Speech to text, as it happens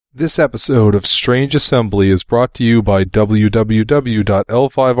This episode of Strange Assembly is brought to you by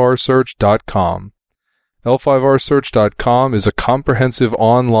www.l5rsearch.com. L5rsearch.com is a comprehensive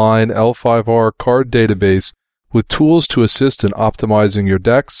online L5R card database with tools to assist in optimizing your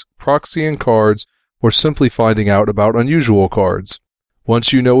decks, proxying cards, or simply finding out about unusual cards.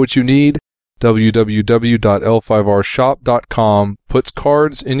 Once you know what you need, www.l5rshop.com puts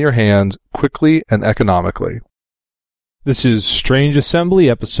cards in your hands quickly and economically. This is Strange Assembly,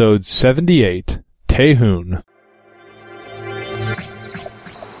 episode 78, Tehun.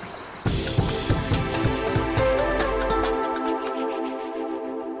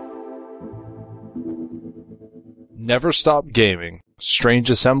 Never Stop Gaming. Strange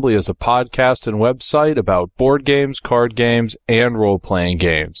Assembly is a podcast and website about board games, card games, and role-playing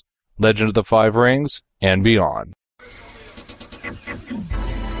games, Legend of the Five Rings, and beyond.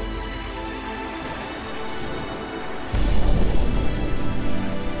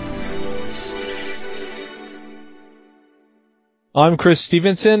 I'm Chris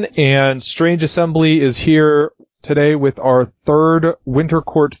Stevenson, and Strange Assembly is here today with our third Winter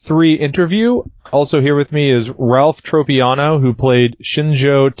Court 3 interview. Also here with me is Ralph Tropiano, who played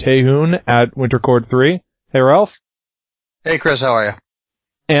Shinjo Tehun at Winter Court 3. Hey, Ralph. Hey, Chris, how are you?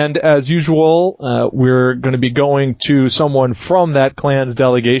 And as usual, we're going to be going to someone from that clan's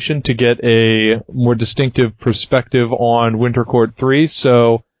delegation to get a more distinctive perspective on Winter Court 3.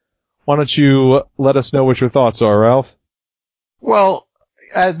 So why don't you let us know what your thoughts are, Ralph? Well,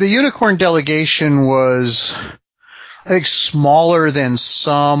 the Unicorn delegation was, I think, smaller than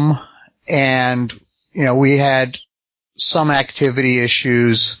some, and, we had some activity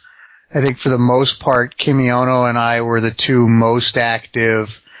issues. I think for the most part, Kimiono and I were the two most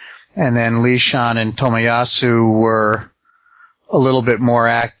active, and then Lishan and Tomoyasu were a little bit more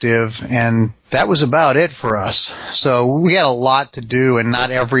active, and that was about it for us. So we had a lot to do, and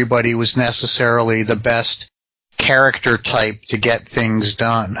not everybody was necessarily the best character type to get things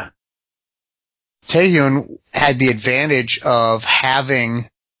done. Tehun had the advantage of having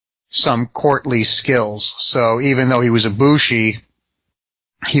some courtly skills, so even though he was a bushi,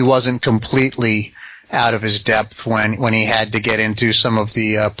 he wasn't completely out of his depth when he had to get into some of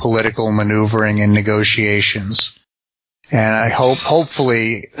the political maneuvering and negotiations. And I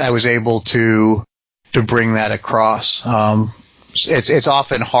hopefully I was able to bring that across. It's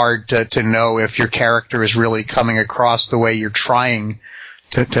often hard to know if your character is really coming across the way you're trying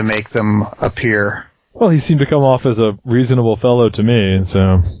to make them appear. Well, he seemed to come off as a reasonable fellow to me,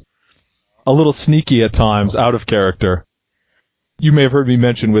 so a little sneaky at times, out of character. You may have heard me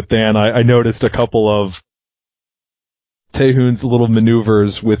mention with Dan, I noticed a couple of Tehun's little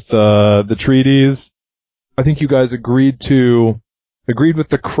maneuvers with the treaties. I think you guys agreed with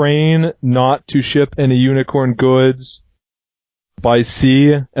the Crane not to ship any unicorn goods by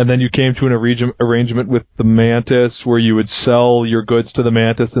sea, and then you came to an arrangement with the Mantis where you would sell your goods to the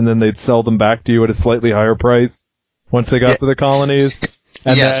Mantis and then they'd sell them back to you at a slightly higher price once they got to the colonies.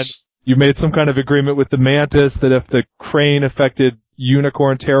 And yes. Then you made some kind of agreement with the Mantis that if the Crane affected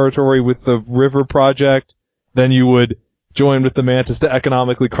unicorn territory with the river project, then you would join with the Mantis to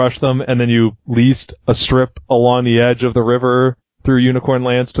economically crush them, and then you leased a strip along the edge of the river through unicorn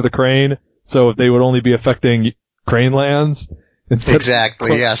lands to the Crane, so they would only be affecting Crane lands.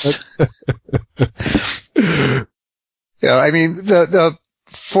 Exactly, yes. I mean,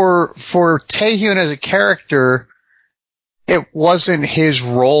 for Tehun as a character, it wasn't his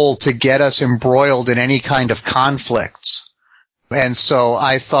role to get us embroiled in any kind of conflicts. And so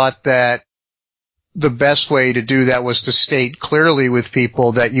I thought that the best way to do that was to state clearly with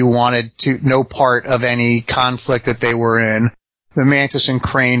people that you wanted no part of any conflict that they were in. The Mantis and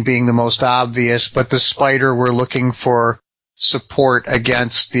Crane being the most obvious, but the Spider were looking for support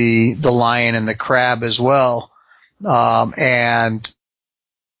against the lion and the crab as well. And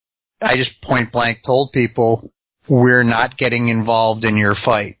I just point blank told people, we're not getting involved in your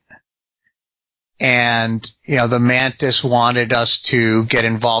fight. And, the Mantis wanted us to get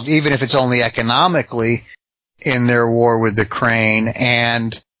involved, even if it's only economically, in their war with the Crane.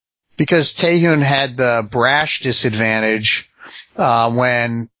 And because Tehun had the brash disadvantage,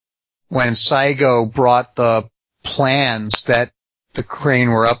 when Saigo brought the plans that the Crane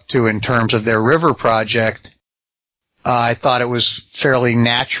were up to in terms of their river project, I thought it was fairly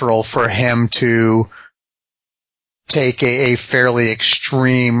natural for him to take a fairly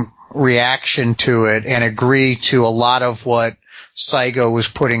extreme reaction to it and agree to a lot of what Saigo was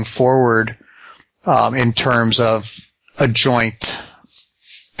putting forward in terms of a joint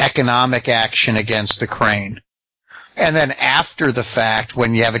economic action against the Crane. And then after the fact,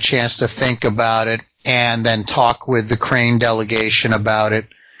 when you have a chance to think about it and then talk with the Crane delegation about it,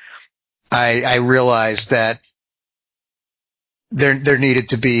 I realized that there needed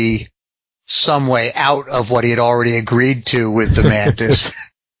to be some way out of what he had already agreed to with the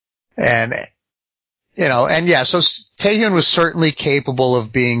Mantis. And so Taehyun was certainly capable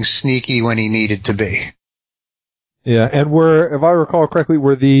of being sneaky when he needed to be. Yeah, and if I recall correctly,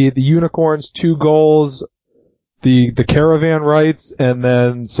 were the Unicorns 2 goals the caravan rights and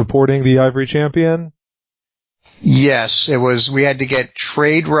then supporting the Ivory Champion? Yes, it was. We had to get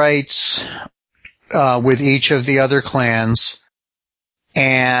trade rights with each of the other clans,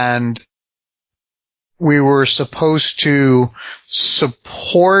 and we were supposed to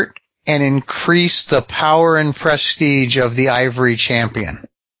support and increase the power and prestige of the Ivory Champion,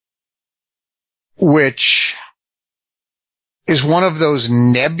 which is one of those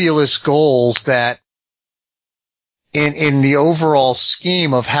nebulous goals that in the overall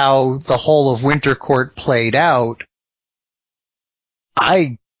scheme of how the whole of Winter Court played out,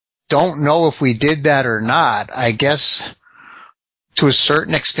 I don't know if we did that or not. I guess to a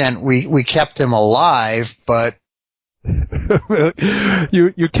certain extent we kept him alive, but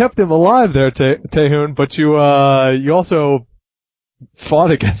you kept him alive there, Taehyun, but you also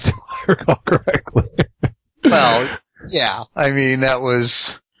fought against him, if I recall correctly. Well, yeah. I mean, that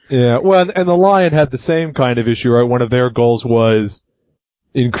was... Yeah, well, and the Lion had the same kind of issue, right? One of their goals was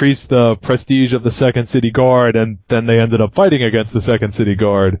increase the prestige of the Second City Guard, and then they ended up fighting against the Second City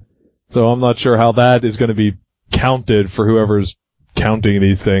Guard. So I'm not sure how that is going to be counted for whoever's counting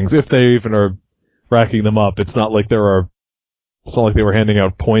these things, if they even are racking them up. It's not like they were handing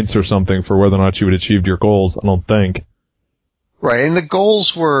out points or something for whether or not you had achieved your goals, I don't think. Right, and the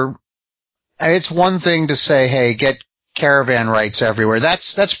goals were... It's one thing to say, hey, get caravan rights everywhere.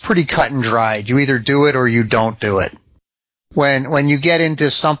 That's pretty cut and dried. You either do it or you don't do it. When you get into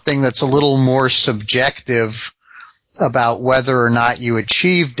something that's a little more subjective about whether or not you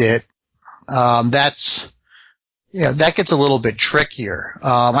achieved it, that gets a little bit trickier.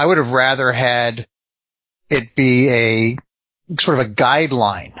 I would have rather had it be a sort of a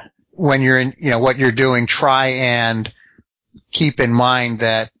guideline when you're in, what you're doing. Try and keep in mind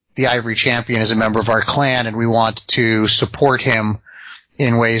that the Ivory Champion is a member of our clan and we want to support him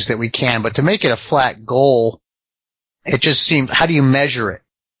in ways that we can. But to make it a flat goal, it just seems, how do you measure it?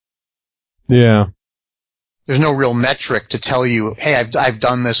 Yeah. There's no real metric to tell you, hey, I've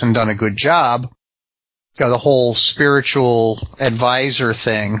done this and done a good job. The whole spiritual advisor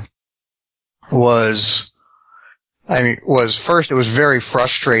thing was first, it was very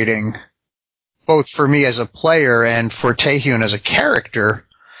frustrating, both for me as a player and for Taehyun as a character,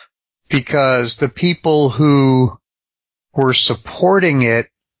 because the people who were supporting it,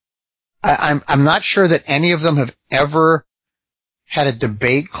 I'm not sure that any of them have ever had a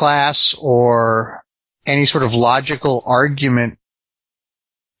debate class or any sort of logical argument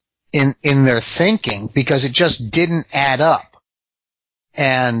in their thinking, because it just didn't add up.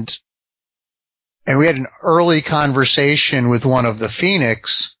 And we had an early conversation with one of the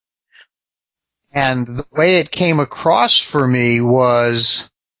Phoenix, and the way it came across for me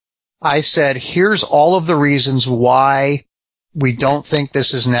was, I said, here's all of the reasons why we don't think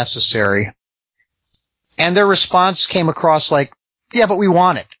this is necessary. And their response came across like, yeah, but we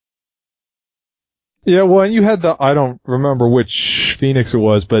want it. Yeah, well, and you had I don't remember which Phoenix it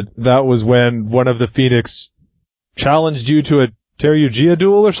was, but that was when one of the Phoenix challenged you to a Teryugia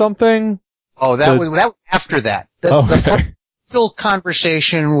duel or something? Oh, that was after that. The full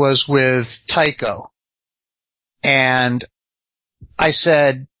conversation was with Tycho. And I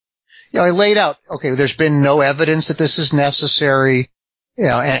said, I laid out, okay, there's been no evidence that this is necessary, and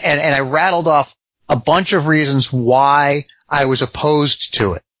I rattled off a bunch of reasons why I was opposed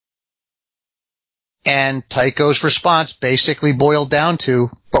to it. And Tycho's response basically boiled down to,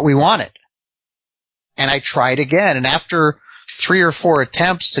 but we want it. And I tried again, and after 3 or 4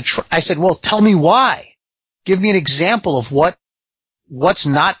 attempts I said, well, tell me why. Give me an example of what's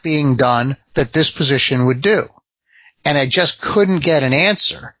not being done that this position would do. And I just couldn't get an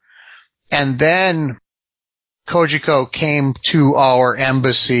answer. And then Kojiko came to our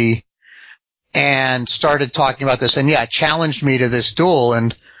embassy and started talking about this, and challenged me to this duel.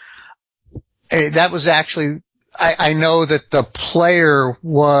 And that was actually, I know that the player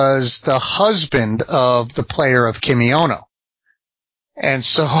was the husband of the player of Kimiono. And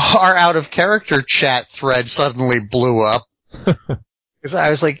so our out of character chat thread suddenly blew up. Because I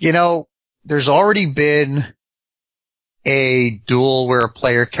was like, there's already been a duel where a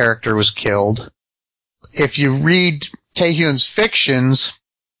player character was killed. If you read Taehyun's fictions,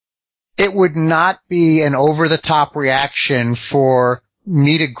 it would not be an over-the-top reaction for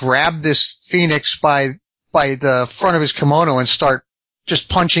me to grab this Phoenix by the front of his kimono and start just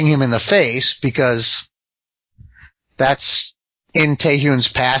punching him in the face, because that's in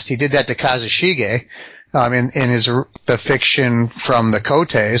Taehyun's past. He did that to Kazushige, in the fiction from the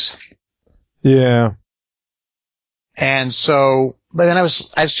Koteis. Yeah. And so, but then I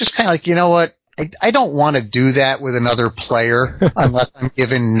was just kind of like, you know what? I don't want to do that with another player unless I'm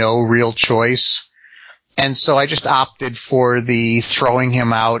given no real choice. And so I just opted for the throwing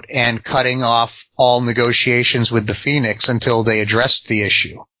him out and cutting off all negotiations with the Phoenix until they addressed the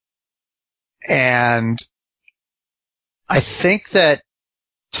issue. And I think that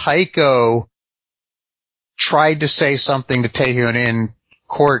Taiko tried to say something to Taehyun in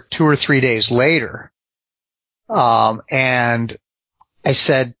court 2 or 3 days later. And I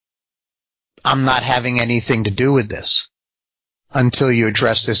said, I'm not having anything to do with this until you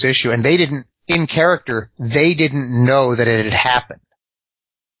address this issue. And they didn't know that it had happened.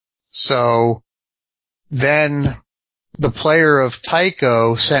 So then the player of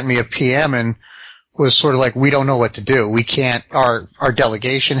Taiko sent me a PM and was sort of like, we don't know what to do. We can't, our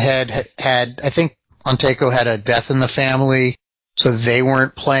delegation had, I think on Taiko had a death in the family, so they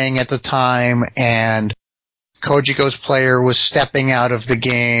weren't playing at the time, and Kojiko's player was stepping out of the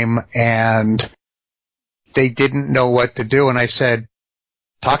game, and they didn't know what to do. And I said,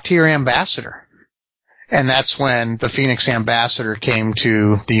 talk to your ambassador. And that's when the Phoenix ambassador came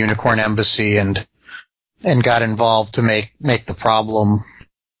to the Unicorn Embassy and got involved to make the problem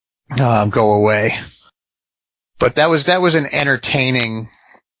go away. But that was an entertaining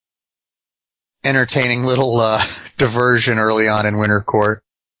little diversion early on in Winter Court.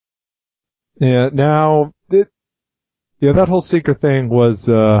 Yeah, now that whole secret thing was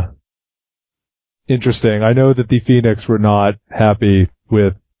interesting. I know that the Phoenix were not happy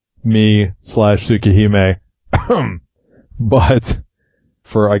with me/Tsukihime, but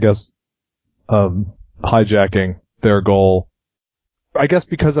for, I guess, hijacking their goal. I guess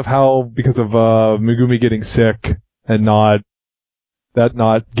because of Megumi getting sick and not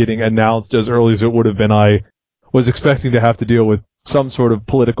getting announced as early as it would have been, I was expecting to have to deal with some sort of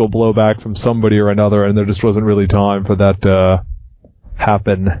political blowback from somebody or another, and there just wasn't really time for that to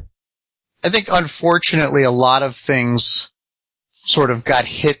happen. I think, unfortunately, a lot of things sort of got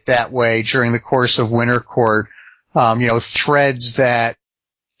hit that way during the course of Winter Court. Threads that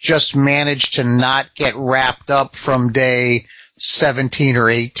just managed to not get wrapped up from day 17 or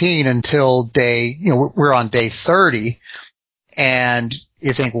 18 until we're on day 30. And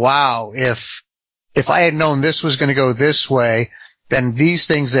you think, wow, if I had known this was going to go this way, then these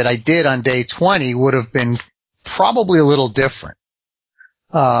things that I did on day 20 would have been probably a little different.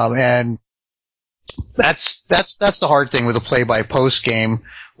 And that's the hard thing with a play-by-post game,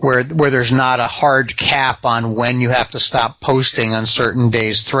 where there's not a hard cap on when you have to stop posting on certain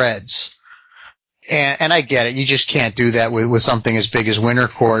days' threads. And I get it. You just can't do that with something as big as Winter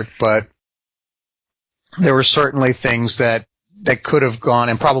Court, but there were certainly things that could have gone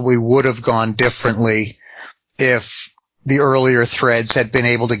and probably would have gone differently if the earlier threads had been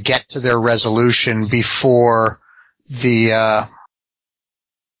able to get to their resolution before the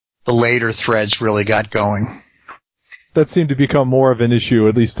later threads really got going. That seemed to become more of an issue,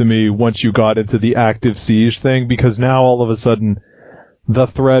 at least to me, once you got into the active siege thing, because now all of a sudden the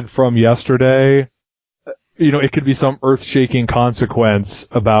thread from yesterday, it could be some earth-shaking consequence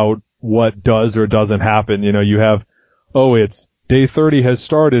about what does or doesn't happen. You have, it's day 30 has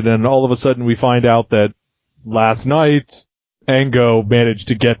started, and all of a sudden we find out that last night Ango managed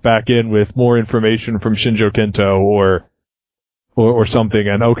to get back in with more information from Shinjo Kento or something,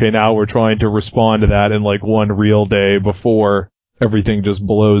 and now we're trying to respond to that in like one real day before everything just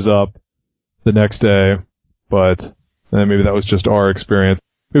blows up the next day. But maybe that was just our experience.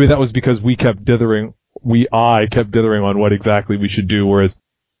 Maybe that was because I kept dithering on what exactly we should do, whereas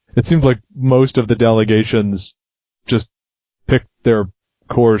it seemed like most of the delegations just picked their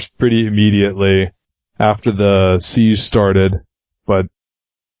course pretty immediately after the siege started. But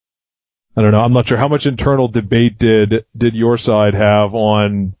I don't know. I'm not sure how much internal debate did your side have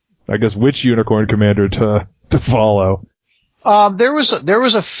on, I guess, which Unicorn commander to follow. There was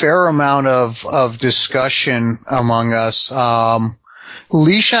a fair amount of discussion among us.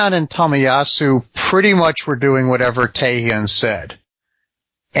 Lishan and Tomoyasu pretty much were doing whatever Taehyun said.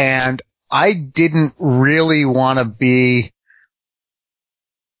 And I didn't really want to be,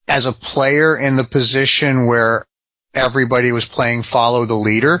 as a player, in the position where everybody was playing follow the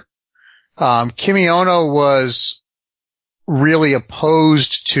leader. Kimiono was really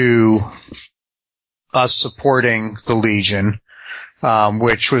opposed to us supporting the Legion,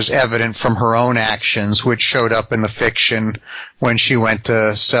 which was evident from her own actions, which showed up in the fiction when she went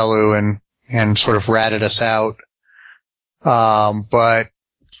to Selu and sort of ratted us out. But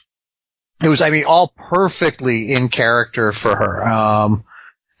it was, all perfectly in character for her.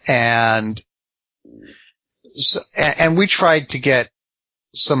 And we tried to get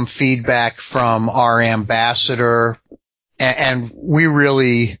some feedback from our ambassador, and we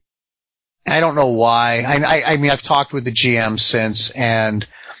really, I don't know why. I've talked with the GM since, and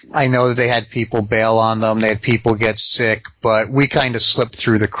I know that they had people bail on them. They had people get sick, but we kind of slipped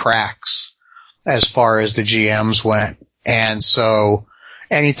through the cracks as far as the GMs went. And so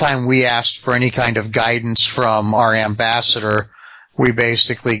anytime we asked for any kind of guidance from our ambassador, we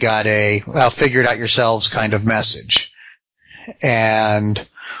basically got a, figure it out yourselves kind of message. And,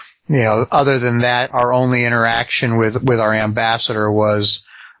 other than that, our only interaction with our ambassador was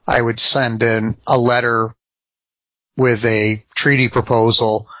I would send in a letter with a treaty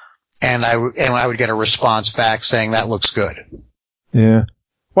proposal, and I would get a response back saying that looks good. Yeah.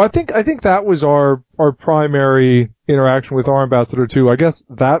 Well, I think that was our primary interaction with our ambassador too. I guess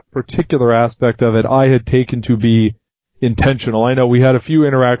that particular aspect of it I had taken to be intentional. I know we had a few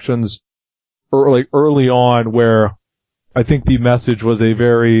interactions early on where I think the message was a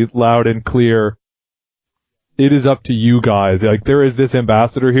very loud and clear, it is up to you guys. Like, there is this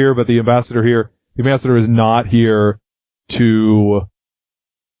ambassador here, but the ambassador is not here to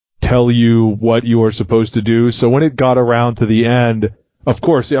tell you what you are supposed to do. So when it got around to the end, of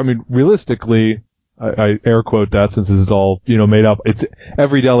course, realistically, I air quote that since this is all, made up, it's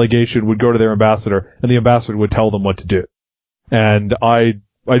every delegation would go to their ambassador and the ambassador would tell them what to do. And I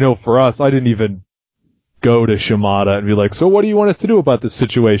know for us, I didn't even go to Shimada and be like, so what do you want us to do about this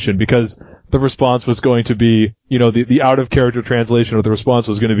situation? Because the response was going to be, the out of character translation of the response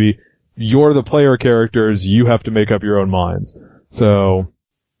was going to be, you're the player characters, you have to make up your own minds. So.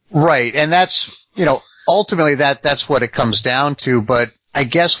 Right. And that's, ultimately that's what it comes down to. But I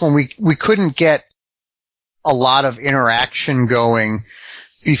guess when we couldn't get a lot of interaction going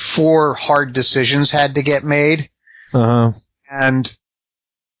before hard decisions had to get made. Uh-huh. And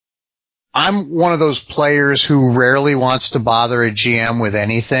I'm one of those players who rarely wants to bother a GM with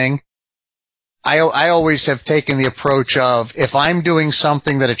anything. I always have taken the approach of, if I'm doing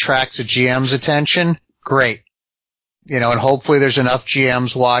something that attracts a GM's attention, great. And hopefully there's enough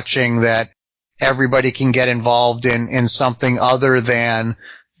GMs watching that everybody can get involved in something other than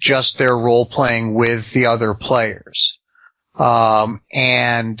just their role playing with the other players.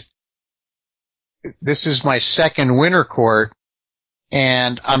 And this is my second Winter Court,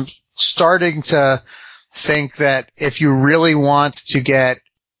 and I'm starting to think that if you really want to get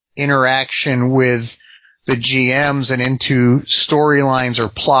interaction with the GMs and into storylines or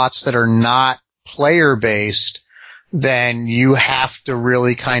plots that are not player based, then you have to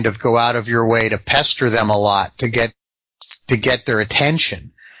really kind of go out of your way to pester them a lot to get their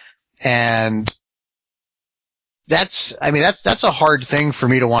attention. And that's a hard thing for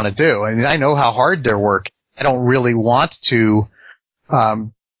me to want to do. I know how hard they're working. I don't really want to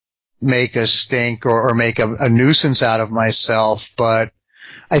make a stink or make a nuisance out of myself, but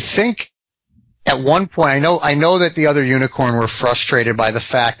I think at one point, I know that the other Unicorn were frustrated by the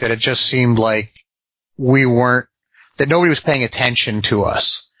fact that it just seemed like that nobody was paying attention to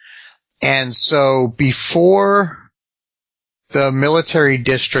us. And so before the military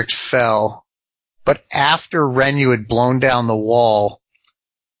district fell, but after Renyu had blown down the wall,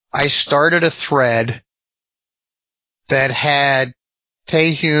 I started a thread that had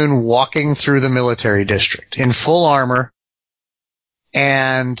Taehyun walking through the military district in full armor,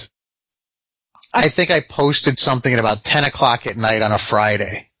 and I think I posted something at about 10 o'clock at night on a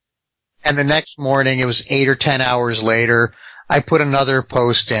Friday. And the next morning, it was 8 or 10 hours later, I put another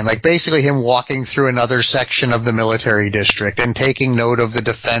post in, like basically him walking through another section of the military district and taking note of the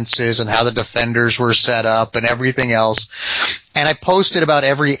defenses and how the defenders were set up and everything else. And I posted about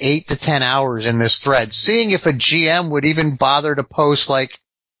every 8 to 10 hours in this thread, seeing if a GM would even bother to post like,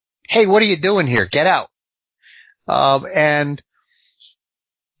 hey, what are you doing here? Get out. And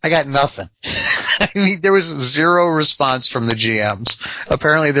I got nothing. There was zero response from the GMs.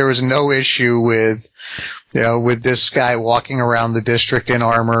 Apparently there was no issue with this guy walking around the district in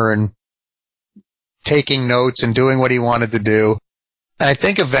armor and taking notes and doing what he wanted to do. And I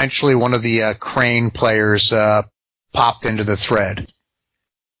think eventually one of the Crane players popped into the thread.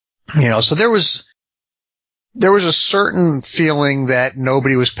 So there was a certain feeling that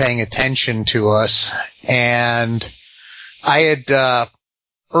nobody was paying attention to us. And I had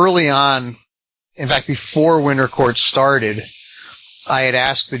early on, in fact, before Winter Court started, I had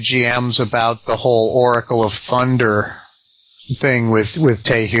asked the GMs about the whole Oracle of Thunder thing with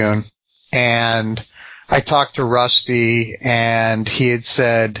Taehyun. And I talked to Rusty, and he had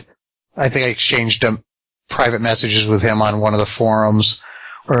said, I think I exchanged private messages with him on one of the forums,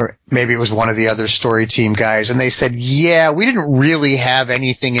 or maybe it was one of the other story team guys, and they said, yeah, we didn't really have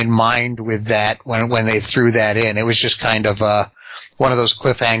anything in mind with that when they threw that in. It was just kind of one of those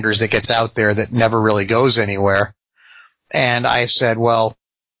cliffhangers that gets out there that never really goes anywhere. And I said, well,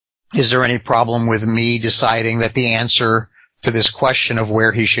 is there any problem with me deciding that the answer to this question of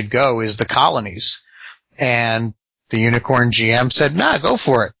where he should go is the colonies? And the Unicorn GM said, nah, go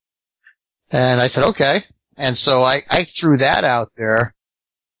for it. And I said, okay. And so I threw that out there.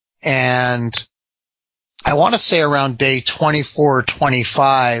 And I want to say around day 24 or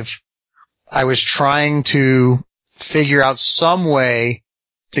 25, I was trying to figure out some way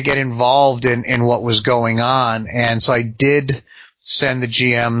to get involved in what was going on. And so I did send the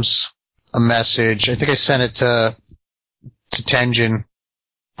GMs a message. I think I sent it to Tenjin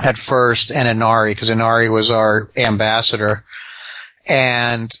at first and Inari, because Inari was our ambassador.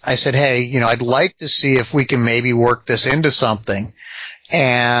 And I said, hey, I'd like to see if we can maybe work this into something.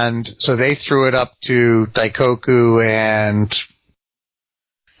 And so they threw it up to Daikoku and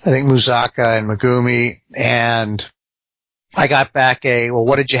I think Muzaka and Megumi, and I got back well,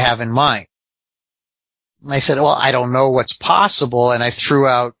 what did you have in mind? And I said, well, I don't know what's possible. And I threw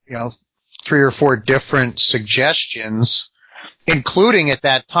out, 3 or 4 different suggestions, including at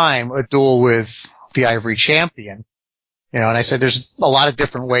that time a duel with the Ivory Champion. And I said, there's a lot of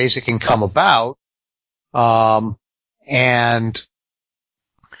different ways it can come about. And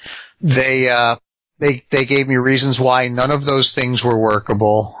they gave me reasons why none of those things were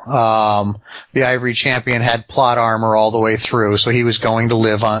workable. The Ivory Champion had plot armor all the way through, so he was going to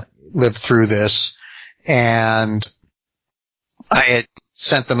live through this. And I had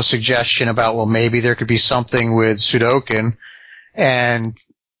sent them a suggestion about, well, maybe there could be something with Sudoken, and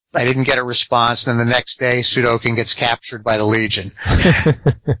I didn't get a response. And then the next day, Sudoken gets captured by the Legion.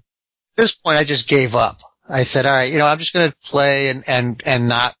 At this point, I just gave up. I said, all right, I'm just going to play and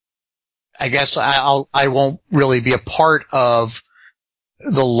not, I guess I won't really be a part of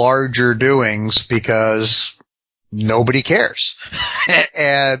the larger doings because nobody cares.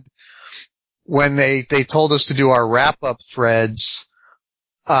 And when they told us to do our wrap-up threads,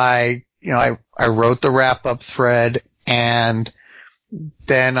 I wrote the wrap-up thread, and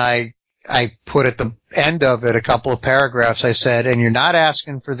then I put at the end of it a couple of paragraphs. I said, and you're not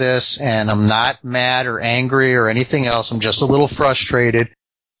asking for this, and I'm not mad or angry or anything else. I'm just a little frustrated.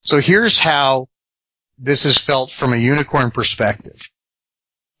 So here's how this is felt from a Unicorn perspective.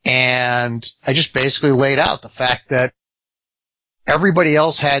 And I just basically laid out the fact that everybody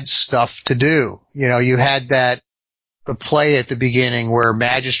else had stuff to do. You had the play at the beginning where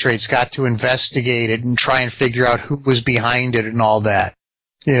magistrates got to investigate it and try and figure out who was behind it and all that.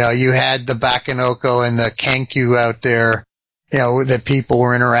 You had the Bakanoko and the Kenkyu out there, that people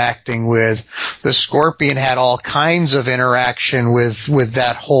were interacting with. The Scorpion had all kinds of interaction with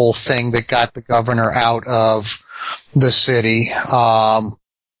that whole thing that got the governor out of the city,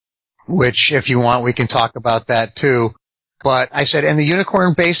 which if you want, we can talk about that too. But I said, and the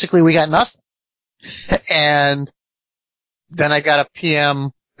Unicorn, basically we got nothing. And then I got a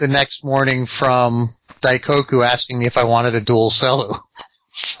PM the next morning from Daikoku asking me if I wanted a dual Selu.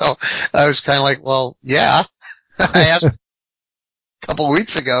 So I was kind of like, well, yeah. I asked a couple of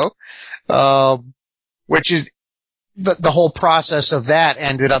weeks ago, which is the whole process of that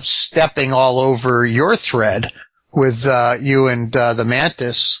ended up stepping all over your thread with you and the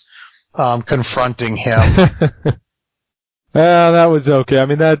Mantis confronting him. That was okay. I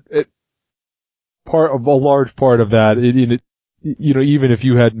mean, a large part of that, even if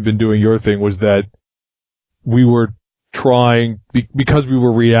you hadn't been doing your thing, was that we were trying, because we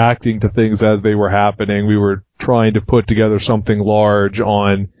were reacting to things as they were happening, we were trying to put together something large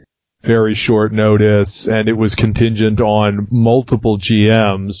on very short notice, and it was contingent on multiple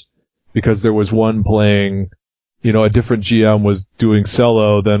GMs, because there was one playing, a different GM was doing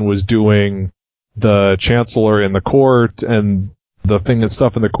Cello, then was doing the Chancellor in the court, and the thing and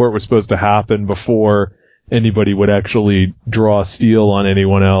stuff in the court was supposed to happen before anybody would actually draw steel on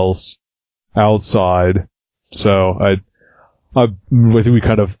anyone else outside. So I think we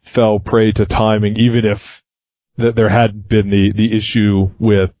kind of fell prey to timing, even if there hadn't been the issue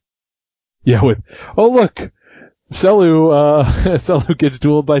with, oh look, Selu gets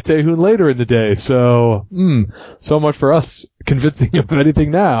dueled by Taehun later in the day, so much for us convincing him of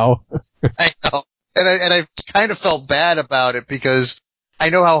anything now. I know. And I kind of felt bad about it because I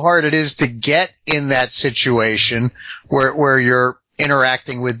know how hard it is to get in that situation where you're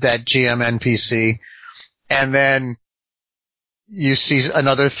interacting with that GM NPC, and then you see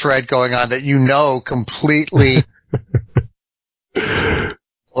another thread going on that completely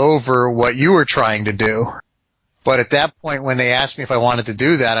over what you were trying to do. But at that point, when they asked me if I wanted to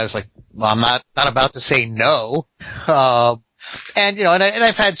do that, I was like, well, I'm not about to say no. And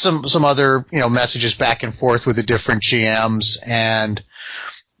I've had some other, messages back and forth with the different GMs, and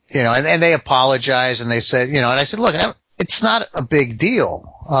they apologized, and they said, and I said, look, it's not a big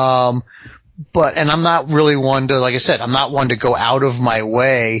deal. And I'm not really one to, like I said, I'm not one to go out of my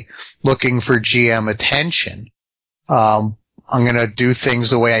way looking for GM attention. I'm going to do things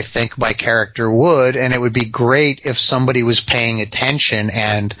the way I think my character would, and it would be great if somebody was paying attention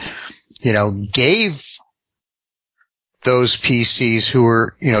and, gave those PCs who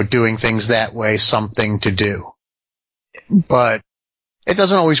were, doing things that way something to do. But it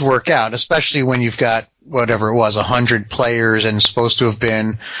doesn't always work out, especially when you've got whatever it was, 100 players and supposed to have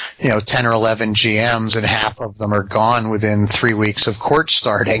been, 10 or 11 GMs, and half of them are gone within 3 weeks of court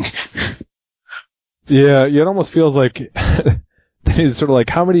starting. Yeah, it almost feels like it's sort of like,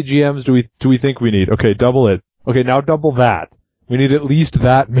 how many GMs do we think we need? Okay, double it. Okay, now double that. We need at least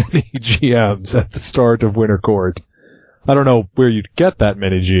that many GMs at the start of Winter Court. I don't know where you'd get that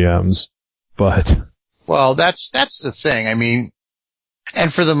many GMs, but well, that's the thing. I mean,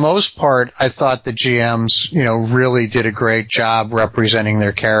 and for the most part, I thought the GMs, really did a great job representing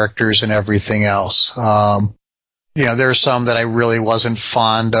their characters and everything else. There are some that I really wasn't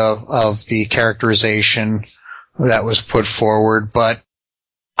fond of the characterization that was put forward, but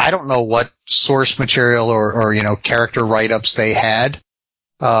I don't know what source material or character write-ups they had.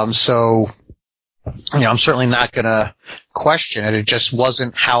 So, I'm certainly not going to question it. It just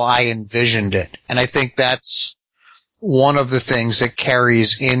wasn't how I envisioned it. And I think that's one of the things that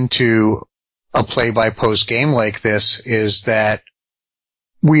carries into a play-by-post game like this, is that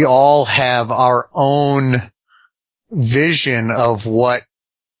we all have our own vision of what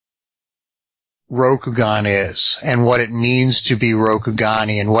Rokugan is, and what it means to be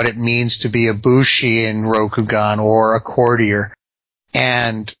Rokugani, and what it means to be a Bushi in Rokugan or a courtier.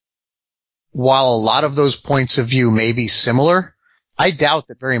 And while a lot of those points of view may be similar, I doubt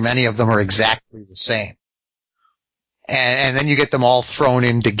that very many of them are exactly the same. And then you get them all thrown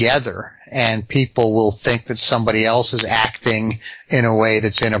in together, and people will think that somebody else is acting in a way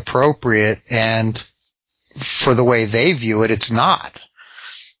that's inappropriate, and for the way they view it, it's not.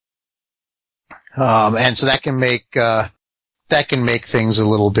 And so that can make things a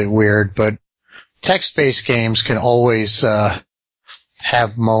little bit weird, but text-based games can always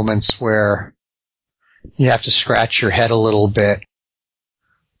have moments where you have to scratch your head a little bit.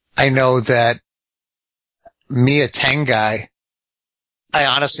 I know that Mia Tengai, I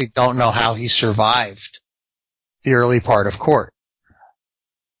honestly don't know how he survived the early part of court.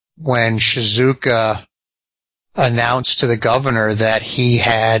 When Shizuka announced to the governor that he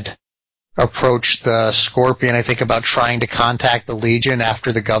had approached the Scorpion, I think, about trying to contact the Legion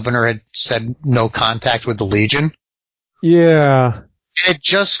after the governor had said no contact with the Legion. Yeah. It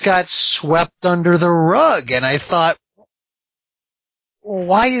just got swept under the rug, and I thought, well,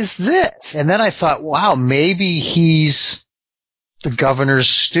 why is this? And then I thought, wow, maybe he's the governor's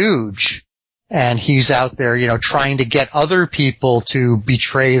stooge, and he's out there, trying to get other people to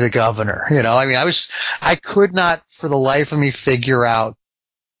betray the governor. I could not for the life of me figure out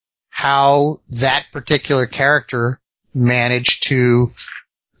how that particular character managed to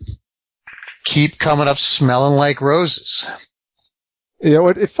keep coming up smelling like roses.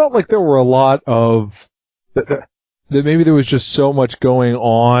 It felt like there were a lot of that maybe there was just so much going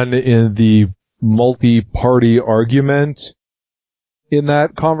on in the multi-party argument in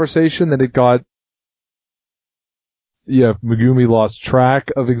that conversation that it got, Megumi lost track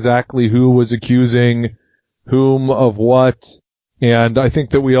of exactly who was accusing whom of what. And I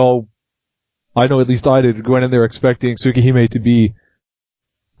think that I know at least I did, going in there expecting Tsukihime to be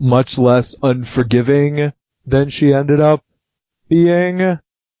much less unforgiving than she ended up being.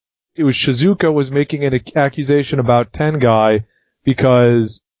 It was Shizuka was making an accusation about Tengai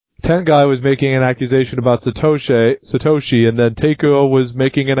because Tengai was making an accusation about Satoshi, and then Teikuo was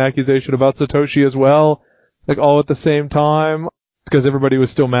making an accusation about Satoshi as well, like all at the same time, because everybody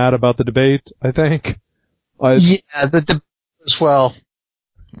was still mad about the debate, I think. The debate as well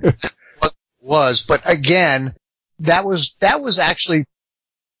was, but again, that was actually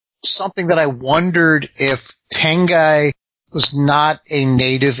something that I wondered if Tengai was not a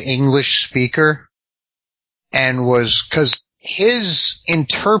native English speaker, and was, because his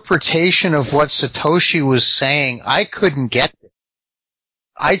interpretation of what Satoshi was saying, I couldn't get it.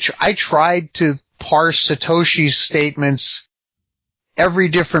 I tried to parse Satoshi's statements every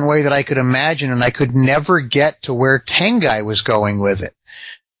different way that I could imagine, and I could never get to where Tengai was going with it.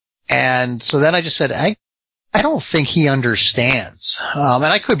 And so then I just said, I don't think he understands. And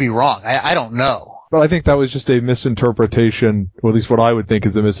I could be wrong. I don't know. But I think that was just a misinterpretation, or at least what I would think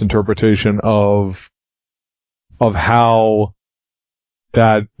is a misinterpretation of how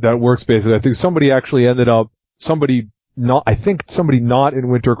that works basically. I think somebody actually ended up, somebody not in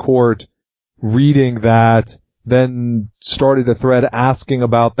Winter Court reading that, then started a thread asking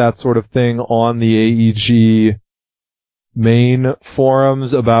about that sort of thing on the AEG main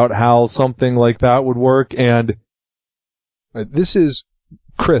forums about how something like that would work. And this is,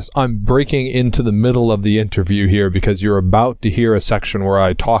 Chris, I'm breaking into the middle of the interview here because you're about to hear a section where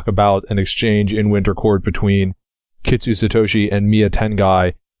I talk about an exchange in Winter Court between Kitsu Satoshi and Mia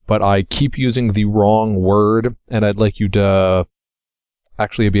Tengai, but I keep using the wrong word, and I'd like you to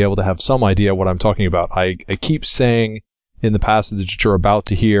actually be able to have some idea what I'm talking about. I keep saying in the passage that you're about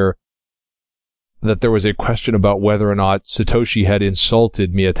to hear that there was a question about whether or not Satoshi had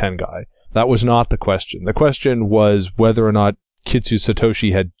insulted Mia Tengai. That was not the question. The question was whether or not Kitsu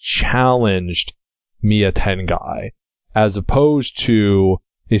Satoshi had challenged Mia Tengai, as opposed to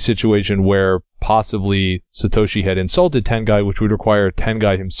a situation where possibly Satoshi had insulted Tengai, which would require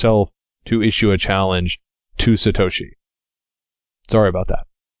Tengai himself to issue a challenge to Satoshi. Sorry about that.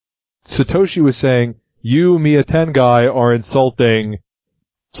 Satoshi was saying, you, Mia Tengai, are insulting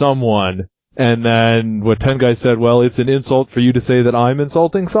someone. And then what Tengai said, well, it's an insult for you to say that I'm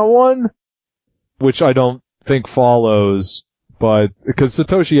insulting someone? Which I don't think follows, but, because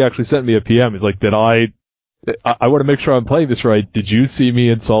Satoshi actually sent me a PM. He's like, I want to make sure I'm playing this right. Did you see me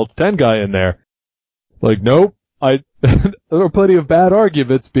insult Tengai in there? Like, nope. There were plenty of bad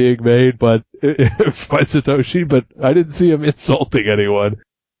arguments being made, but by Satoshi, but I didn't see him insulting anyone.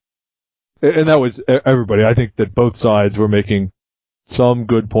 And that was everybody. I think that both sides were making some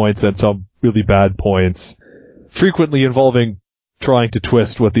good points and some really bad points, frequently involving trying to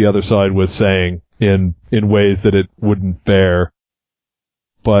twist what the other side was saying in ways that it wouldn't bear.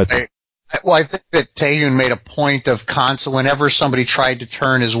 But I think that Taehyun made a point of whenever somebody tried to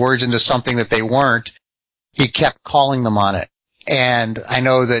turn his words into something that they weren't, he kept calling them on it. And I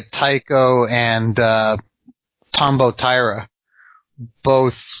know that Taiko and Tombo Taira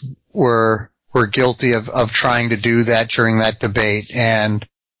both were guilty of trying to do that during that debate, and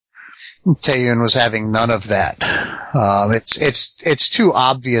Taehyun was having none of that. It's too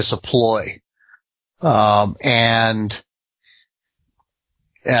obvious a ploy. So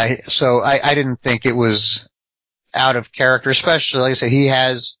I didn't think it was out of character, especially, like I said, he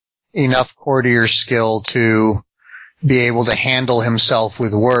has enough courtier skill to be able to handle himself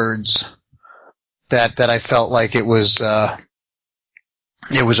with words that I felt like it was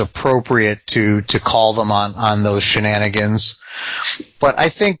appropriate to call them on those shenanigans. But I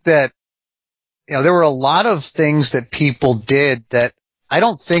think that, there were a lot of things that people did that I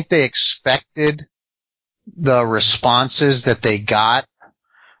don't think they expected the responses that they got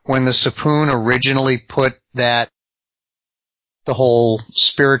when the Sapoon originally put the whole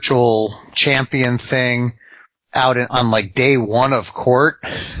spiritual champion thing out on like day one of court.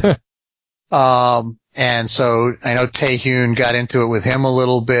 And so I know Taehyun got into it with him a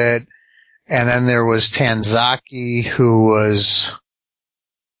little bit. And then there was Tanzaki, who was,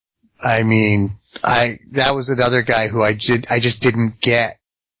 that was another guy who I just didn't get.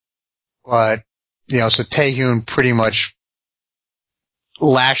 But, so Taehyun pretty much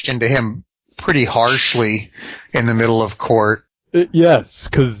lashed into him pretty harshly in the middle of court. Yes,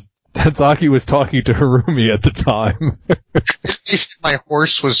 because Tanzaki was talking to Harumi at the time. He said my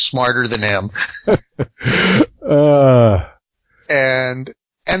horse was smarter than him. And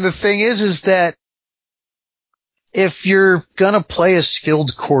the thing is that if you're gonna play a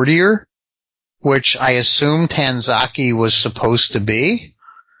skilled courtier, which I assume Tanzaki was supposed to be,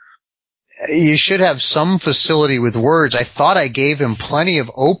 you should have some facility with words. I thought I gave him plenty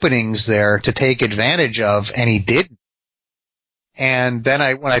of openings there to take advantage of, and he didn't. And then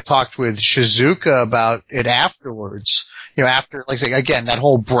when I talked with Shizuka about it afterwards, after, like I say, again, that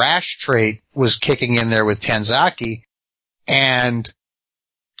whole brash trait was kicking in there with Tanzaki, and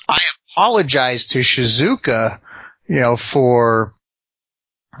I apologized to Shizuka, for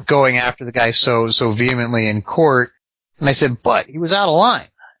going after the guy so vehemently in court. And I said, but he was out of line.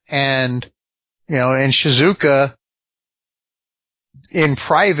 And, and Shizuka, in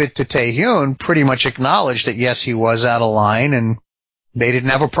private to Taehyun, pretty much acknowledged that yes, he was out of line, and they didn't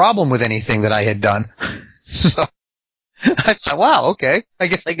have a problem with anything that I had done. So I thought, wow, okay, I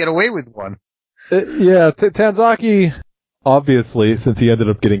guess I get away with one. Tanzaki, obviously, since he ended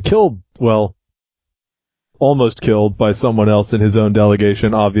up getting killed, almost killed by someone else in his own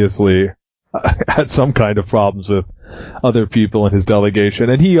delegation, obviously had some kind of problems with other people in his delegation.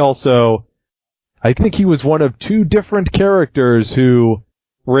 And he also, I think he was one of two different characters who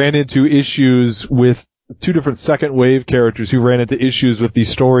ran into issues with two different second wave characters who ran into issues with the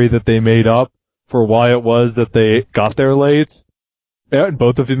story that they made up for why it was that they got there late. And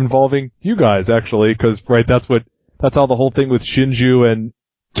both of them involving you guys, actually, because, right, that's how the whole thing with Shinju and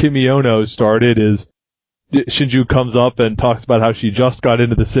Kimiono started, is Shinju comes up and talks about how she just got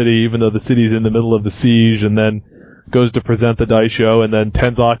into the city, even though the city's in the middle of the siege, and then goes to present the Daisho, and then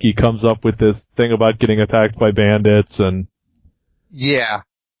Tenzaki comes up with this thing about getting attacked by bandits, and... Yeah.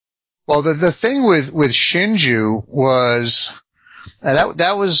 Well, the thing with Shinju was,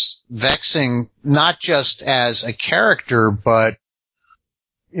 that was vexing, not just as a character, but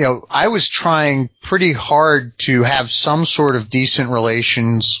I was trying pretty hard to have some sort of decent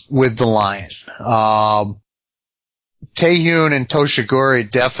relations with the Lion. Taehyun and Toshigori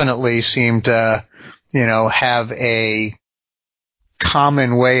definitely seemed to, have a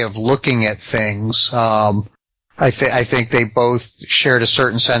common way of looking at things. I think they both shared a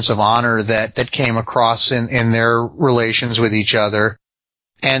certain sense of honor that came across in their relations with each other.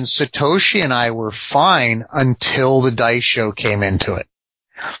 And Satoshi and I were fine until the Daisho came into it.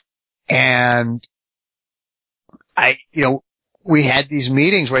 And we had these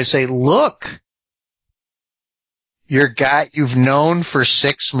meetings where I say, look, you've known for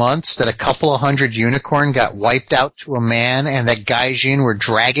 6 months that a couple of hundred unicorn got wiped out to a man and that Gaijin were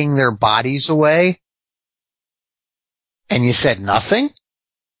dragging their bodies away. And you said nothing?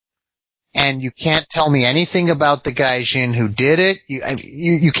 And you can't tell me anything about the Gaijin who did it.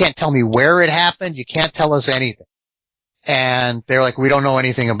 You can't tell me where it happened. You can't tell us anything. And they're like, we don't know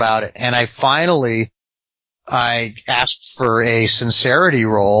anything about it. And I asked for a sincerity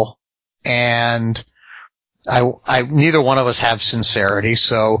roll, and I neither one of us have sincerity,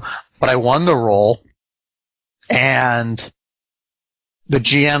 but I won the roll, and the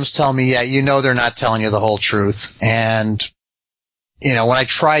GMs tell me, yeah, they're not telling you the whole truth. And, when I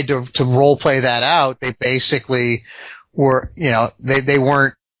tried to role play that out, they basically were, they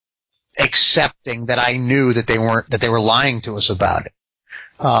weren't accepting that I knew that they were lying to us about it.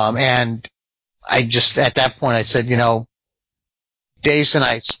 And I just, at that point, I said, Dace and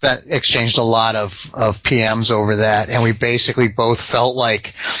I exchanged a lot of PMs over that, and we basically both felt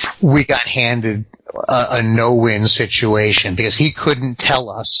like we got handed a no-win situation because he couldn't tell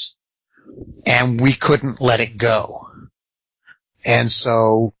us and we couldn't let it go. And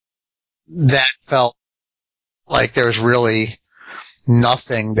so that felt like there's really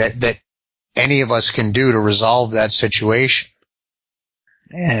nothing that any of us can do to resolve that situation.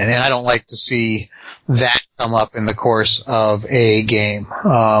 And I don't like to see that come up in the course of a game.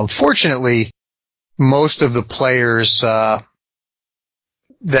 Fortunately, most of the players that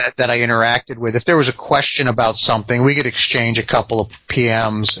I interacted with, if there was a question about something, we could exchange a couple of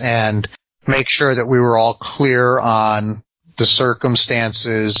PMs and make sure that we were all clear on the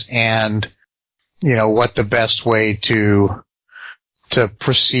circumstances and, what the best way to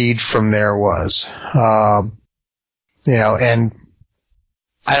proceed from there was. And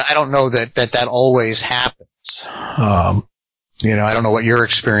I don't know that always happens. I don't know what your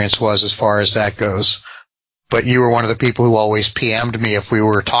experience was as far as that goes, but you were one of the people who always PM'd me if we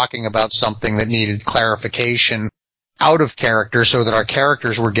were talking about something that needed clarification out of character so that our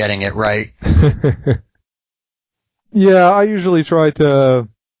characters were getting it right. Yeah, I usually try to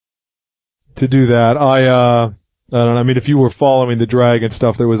do that. I don't know. I mean, if you were following the dragon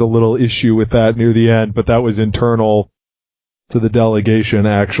stuff, there was a little issue with that near the end, but that was internal to the delegation,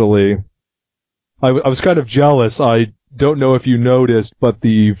 actually. I was kind of jealous. I don't know if you noticed, but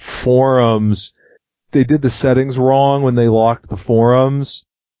the forums, they did the settings wrong when they locked the forums,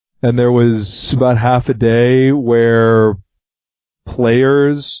 and there was about half a day where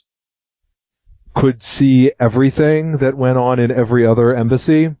players could see everything that went on in every other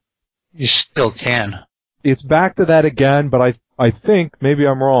embassy. You still can. It's back to that again, but I think, maybe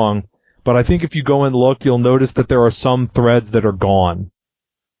I'm wrong, but I think if you go and look, you'll notice that there are some threads that are gone.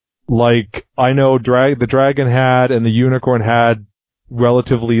 Like, I know the Dragon had and the Unicorn had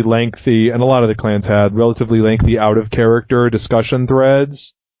relatively lengthy, and a lot of the clans had relatively lengthy out-of-character discussion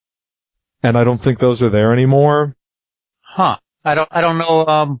threads, and I don't think those are there anymore. Huh. I don't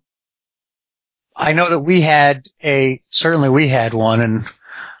know, I know that we had one, and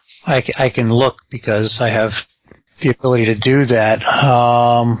I can look because I have the ability to do that.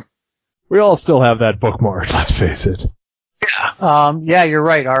 We all still have that bookmarked, let's face it. Yeah. Yeah, you're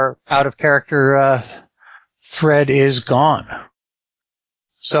right. Our out-of-character thread is gone.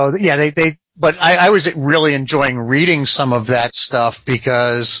 So, yeah, but I was really enjoying reading some of that stuff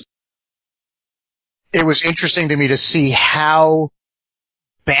because it was interesting to me to see how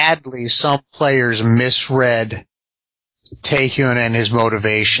badly some players misread Taehyun and his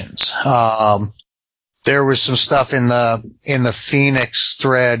motivations. There was some stuff in the Phoenix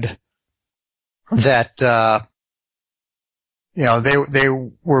thread that, they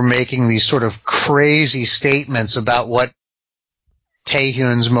were making these sort of crazy statements about what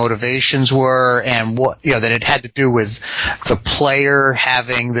Taehyun's motivations were and what, that it had to do with the player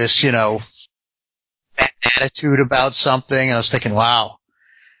having this, attitude about something. And I was thinking, wow,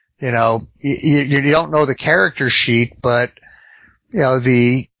 you don't know the character sheet, but,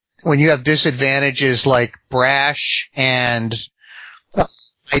 when you have disadvantages like brash and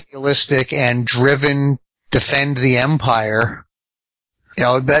idealistic and driven, defend the empire,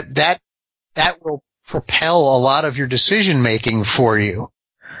 that will propel a lot of your decision making for you.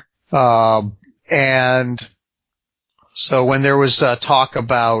 And so when there was talk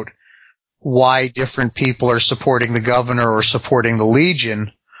about why different people are supporting the governor or supporting the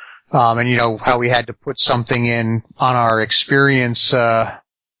Legion, and how we had to put something in on our experience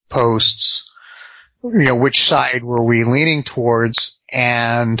posts, which side were we leaning towards?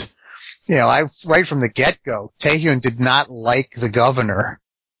 And right from the get-go, Taehyun did not like the governor,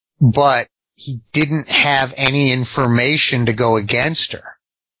 but he didn't have any information to go against her.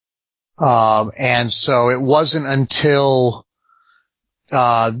 And so it wasn't until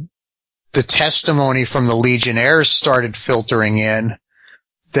the testimony from the Legionnaires started filtering in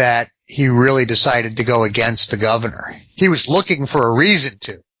that he really decided to go against the governor. He was looking for a reason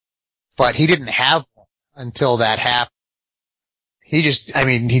to, but he didn't have one until that happened. He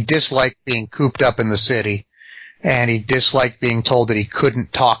disliked being cooped up in the city, and he disliked being told that he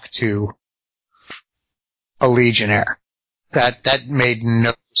couldn't talk to a Legionnaire. That made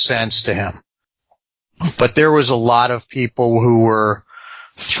no sense to him. But there was a lot of people who were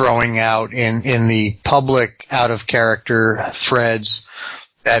throwing out in the public out of character threads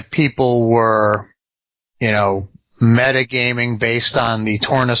that people were, metagaming based on the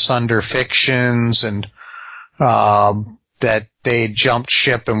Torn Asunder fictions, and that they jumped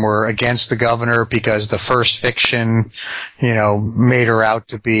ship and were against the governor because the first fiction, made her out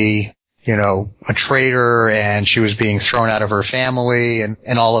to be, a traitor, and she was being thrown out of her family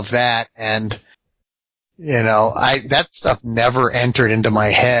and all of that. And, that stuff never entered into my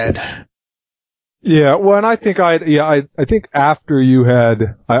head. Yeah, well, and I think I think after you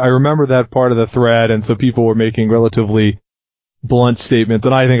had, I remember that part of the thread, and so people were making relatively blunt statements,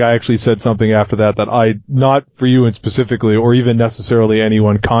 and I think I actually said something after that not for you and specifically, or even necessarily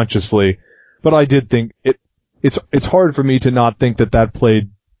anyone consciously, but I did think it's hard for me to not think that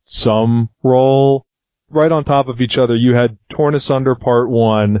played some role. Right on top of each other, you had Torn Asunder Part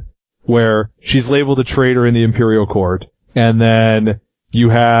 1, where she's labeled a traitor in the Imperial Court, and then you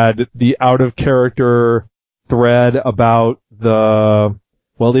had the out-of-character thread about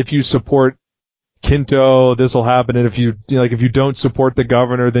if you support Kinto, this will happen, and if you don't support the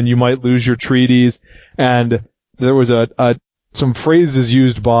governor, then you might lose your treaties. And there was some phrases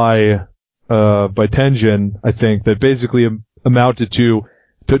used by Tenjin, I think, that basically amounted to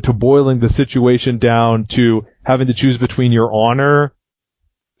boiling the situation down to having to choose between your honor,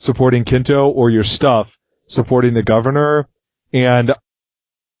 supporting Kinto, or your stuff, supporting the governor. And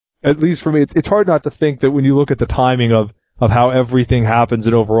at least for me, it's hard not to think that when you look at the timing of how everything happens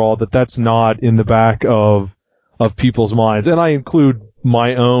and overall, that's not in the back of people's minds. And I include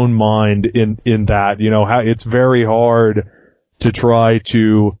my own mind in that, how it's very hard to try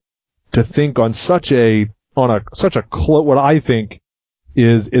to think on what I think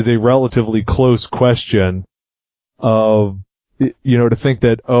is a relatively close question of, to think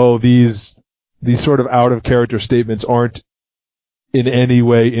that, these sort of out of character statements aren't in any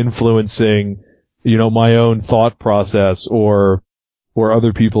way influencing, my own thought process or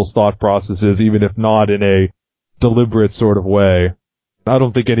other people's thought processes, even if not in a deliberate sort of way. I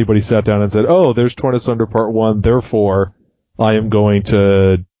don't think anybody sat down and said, there's Torn Asunder Part 1, therefore I am going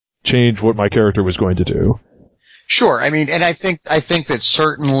to change what my character was going to do. Sure. And I think that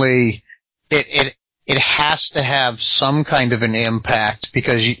certainly it has to have some kind of an impact,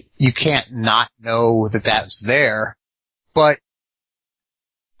 because you can't not know that that's there. But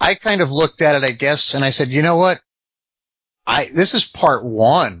I kind of looked at it, I guess, and I said, you know what? This is part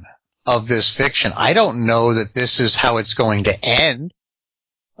 1 of this fiction. I don't know that this is how it's going to end.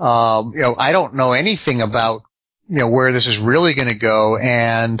 I don't know anything about, where this is really going to go.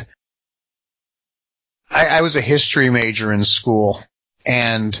 And I was a history major in school,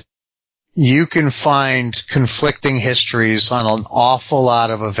 and you can find conflicting histories on an awful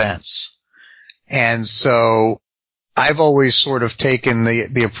lot of events. And so I've always sort of taken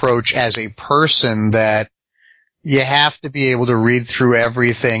the approach as a person that, you have to be able to read through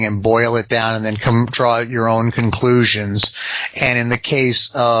everything and boil it down and then draw your own conclusions. And in the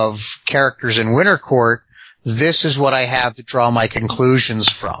case of characters in Winter Court, this is what I have to draw my conclusions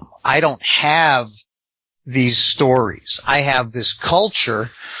from. I don't have these stories. I have this culture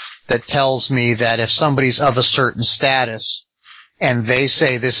that tells me that if somebody's of a certain status and they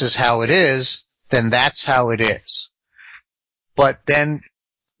say this is how it is, then that's how it is. But then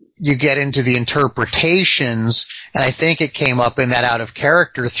you get into the interpretations, and I think it came up in that out of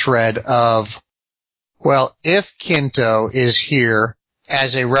character thread of, well, if Kinto is here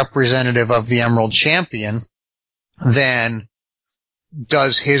as a representative of the Emerald Champion, then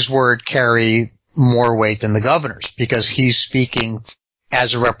does his word carry more weight than the governor's? Because he's speaking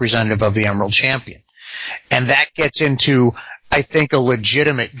as a representative of the Emerald Champion. And that gets into, I think, a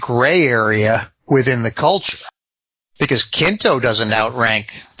legitimate gray area within the culture. Because Kinto doesn't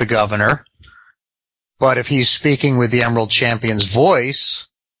outrank the governor, but if he's speaking with the Emerald Champion's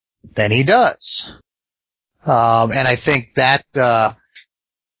voice, then he does. And I think that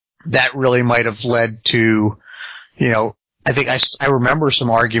really might have led to, I think I remember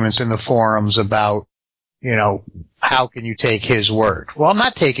some arguments in the forums about, how can you take his word? Well, I'm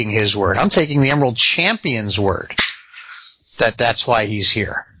not taking his word. I'm taking the Emerald Champion's word. That's why he's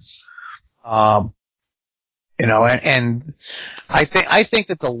here. And I think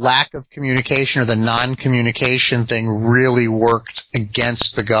that the lack of communication or the non-communication thing really worked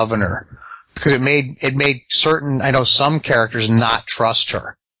against the governor because it made certain, I know some characters not trust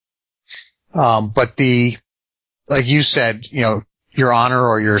her. But like you said, Your Honor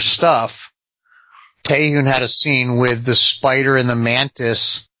or your stuff, Taehun had a scene with the spider and the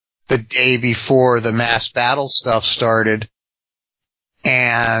mantis the day before the mass battle stuff started,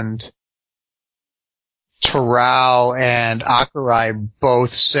 and Terao and Akurai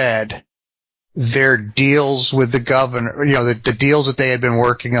both said their deals with the governor, the deals that they had been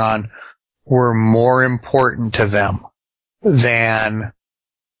working on were more important to them than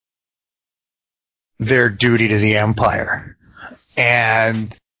their duty to the Empire.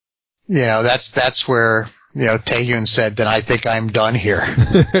 And, that's where, Taehun said, then I think I'm done here.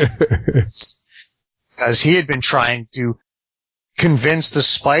 Because he had been trying to convince the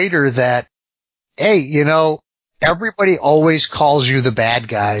spider that, hey, everybody always calls you the bad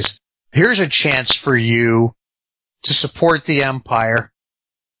guys. Here's a chance for you to support the Empire.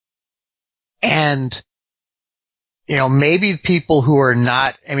 And, maybe people who are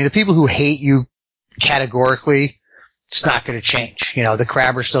not, the people who hate you categorically, it's not going to change. The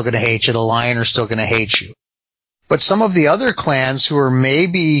Crab are still going to hate you. The Lion are still going to hate you. But some of the other clans who are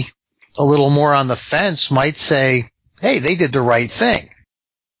maybe a little more on the fence might say, hey, they did the right thing.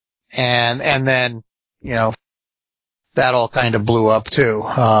 And then, that all kind of blew up too.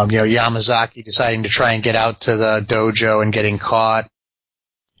 Yamazaki deciding to try and get out to the dojo and getting caught.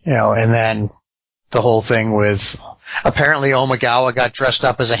 And then the whole thing with apparently Omagawa got dressed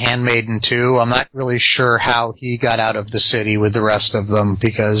up as a handmaiden too. I'm not really sure how he got out of the city with the rest of them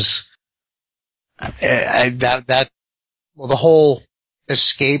because the whole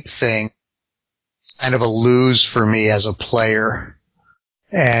escape thing is kind of a lose for me as a player.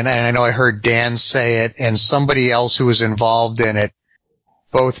 And I know I heard Dan say it and somebody else who was involved in it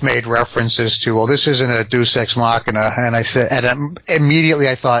both made references to, well, this isn't a Deus Ex Machina. And I said, and immediately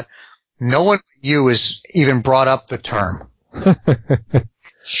I thought, no one but you has even brought up the term.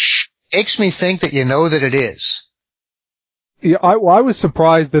 Makes me think that you know that it is. Yeah, I was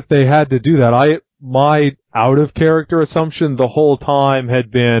surprised that they had to do that. My out of character assumption the whole time had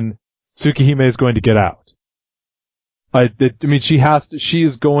been Tsukihime is going to get out. She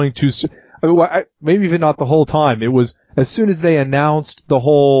is going to, maybe even not the whole time. It was as soon as they announced the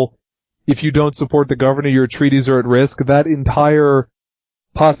whole, if you don't support the governor, your treaties are at risk, that entire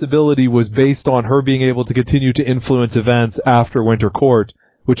possibility was based on her being able to continue to influence events after Winter Court,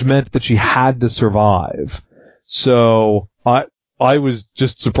 which meant that she had to survive. So, I was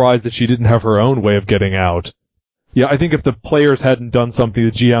just surprised that she didn't have her own way of getting out. Yeah, I think if the players hadn't done something,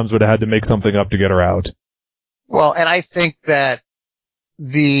 the GMs would have had to make something up to get her out. Well, and I think that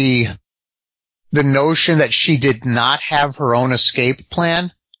the notion that she did not have her own escape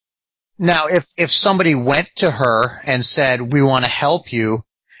plan. Now, if somebody went to her and said, we want to help you,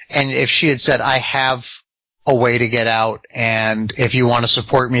 and if she had said, I have a way to get out, and if you want to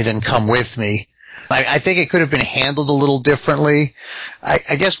support me, then come with me, I think it could have been handled a little differently.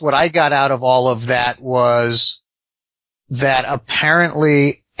 I guess what I got out of all of that was that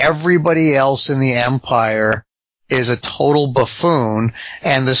apparently everybody else in the Empire is a total buffoon,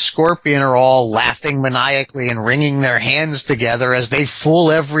 and the Scorpion are all laughing maniacally and wringing their hands together as they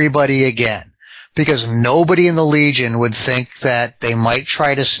fool everybody again. because nobody in the Legion would think that they might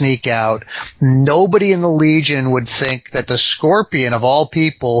try to sneak out. Nobody in the Legion would think that the Scorpion, of all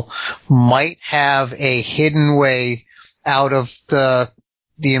people, might have a hidden way out of the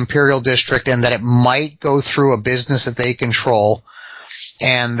Imperial District, and that it might go through a business that they control,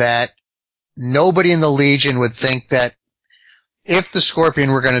 and that nobody in the Legion would think that if the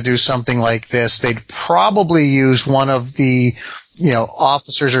Scorpion were going to do something like this, they'd probably use one of the,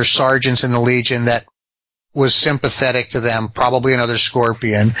 officers or sergeants in the Legion that was sympathetic to them, probably another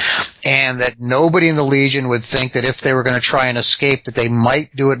Scorpion, and that nobody in the Legion would think that if they were going to try and escape, that they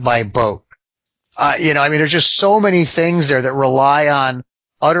might do it by boat. There's just so many things there that rely on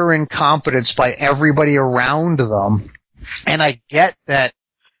utter incompetence by everybody around them. And I get that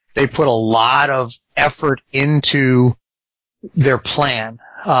they put a lot of effort into their plan,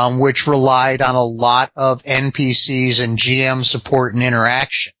 which relied on a lot of NPCs and GM support and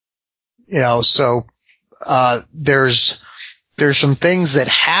interaction. So there's some things that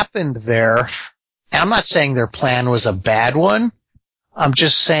happened there. And I'm not saying their plan was a bad one. I'm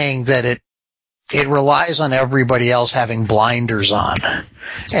just saying that it relies on everybody else having blinders on.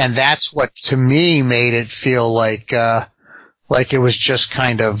 And that's what, to me, made it feel like it was just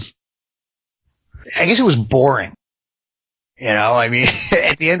kind of, I guess it was boring. At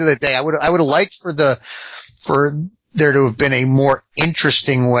the end of the day, I would have liked for there to have been a more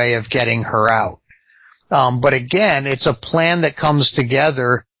interesting way of getting her out. But again, it's a plan that comes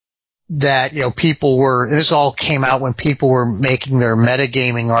together that, this all came out when people were making their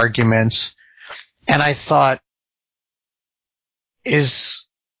metagaming arguments. And I thought, is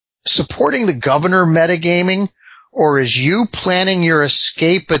supporting the governor metagaming, or is you planning your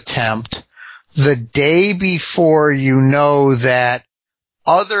escape attempt the day before you know that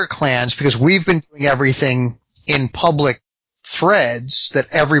other clans, because we've been doing everything in public threads that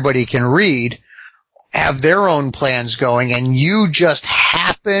everybody can read, have their own plans going, and you just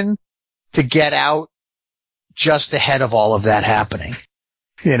happen to get out just ahead of all of that happening.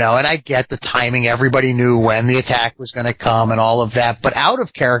 And I get the timing. Everybody knew when the attack was going to come and all of that, but out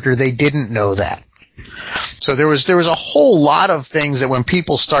of character, they didn't know that. So there was a whole lot of things that when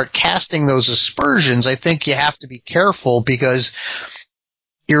people start casting those aspersions, I think you have to be careful, because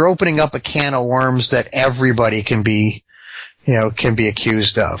you're opening up a can of worms that everybody can be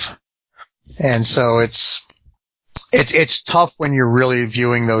accused of. And so it's tough when you're really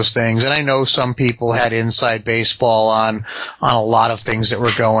viewing those things. And I know some people had inside baseball on a lot of things that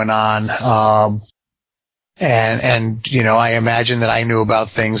were going on. And I imagine that I knew about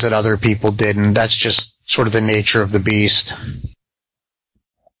things that other people didn't. That's just sort of the nature of the beast.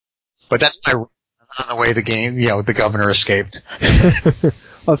 But that's my on the way the game, the governor escaped.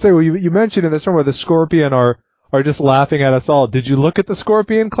 I'll say, well, you mentioned in the story where the Scorpion are just laughing at us all. Did you look at the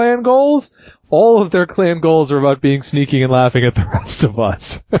Scorpion clan goals? All of their clan goals are about being sneaky and laughing at the rest of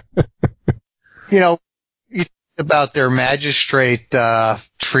us. You talked about their magistrate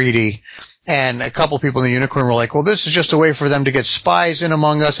treaty, and a couple people in the Unicorn were like, well, this is just a way for them to get spies in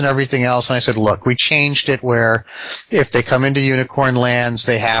among us and everything else. And I said, look, we changed it where if they come into Unicorn lands,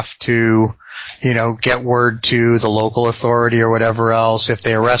 they have to get word to the local authority or whatever else. If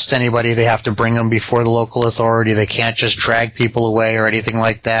they arrest anybody, they have to bring them before the local authority. They can't just drag people away or anything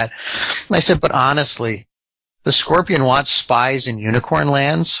like that. And I said, but honestly, the Scorpion wants spies in Unicorn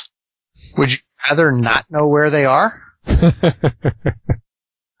lands. Would you rather not know where they are?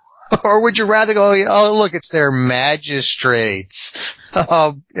 Or would you rather go, oh, look, it's their magistrates?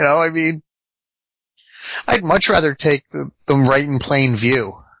 I'd much rather take them right in plain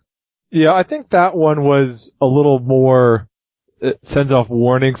view. Yeah, I think that one was a little more, it sends off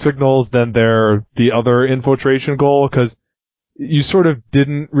warning signals than the other infiltration goal, because you sort of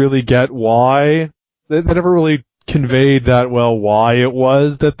didn't really get why. They never really conveyed that well why it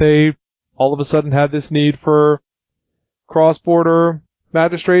was that they all of a sudden had this need for cross-border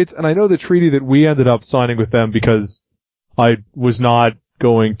magistrates. And I know the treaty that we ended up signing with them, because I was not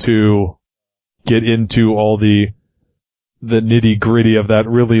going to get into all the nitty-gritty of that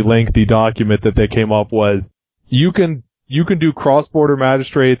really lengthy document that they came up, was you can do cross-border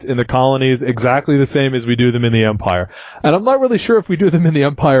magistrates in the colonies exactly the same as we do them in the Empire. And I'm not really sure if we do them in the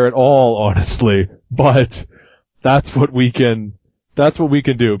Empire at all, honestly, but that's what we can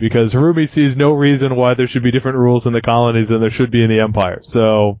do, because Harumi sees no reason why there should be different rules in the colonies than there should be in the Empire.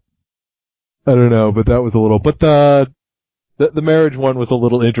 So I don't know, but that was a little, but the marriage one was a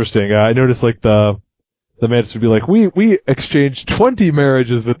little interesting. I noticed the Mantis would be like, we exchanged 20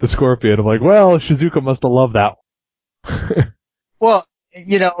 marriages with the Scorpion. I'm like, well, Shizuka must have loved that one. Well,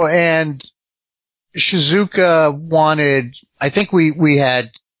 and Shizuka wanted, I think we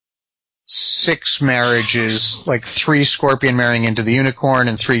had 6 marriages, like 3 scorpion marrying into the unicorn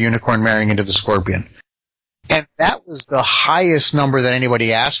and 3 unicorn marrying into the scorpion. And that was the highest number that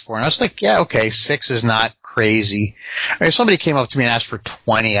anybody asked for. And I was like, yeah, okay, 6 is not crazy. I mean, if somebody came up to me and asked for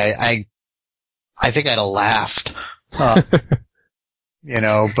 20, I think I'd have laughed. You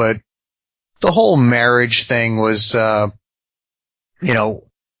know, but the whole marriage thing was, you know,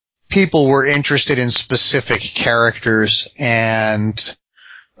 people were interested in specific characters, and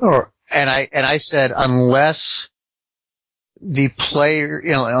I said, unless the player,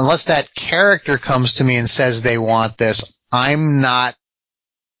 you know, unless that character comes to me and says they want this, I'm not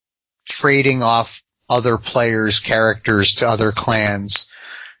trading off other players' characters to other clans.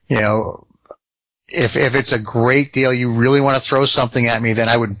 You know, if it's a great deal, you really want to throw something at me, then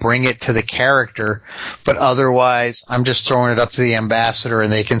I would bring it to the character. But otherwise, I'm just throwing it up to the ambassador and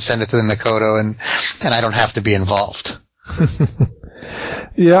they can send it to the Nakodo, and I don't have to be involved.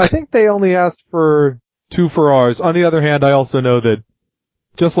 Yeah, I think they only asked for 2 Farrars. On the other hand, I also know that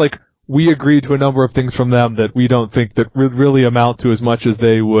just like we agreed to a number of things from them that we don't think that really amount to as much as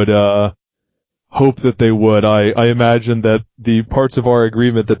they would hope that they would, I imagine that the parts of our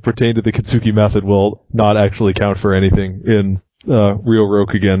agreement that pertain to the Kitsuki method will not actually count for anything in Real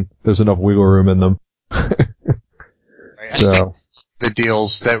Rokugan. There's enough wiggle room in them. So the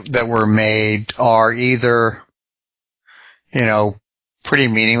deals that were made are either, you know, pretty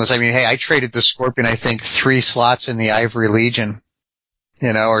meaningless. I mean, hey, I traded the Scorpion, I think, 3 slots in the Ivory Legion,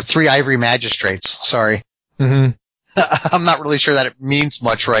 you know, or 3 Ivory Magistrates. Sorry. Mm-hmm. I'm not really sure that it means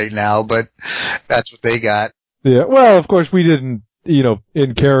much right now, but that's what they got. Yeah, well, of course we didn't, you know,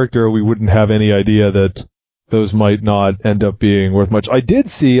 in character we wouldn't have any idea that those might not end up being worth much. I did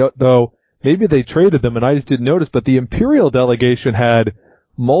see, though, maybe they traded them and I just didn't notice, but the Imperial delegation had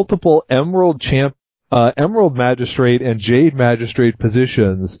multiple Emerald Magistrate and Jade Magistrate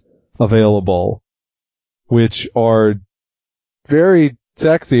positions available, which are very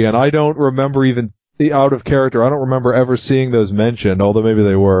sexy, and I don't remember even out of character. I don't remember ever seeing those mentioned, although maybe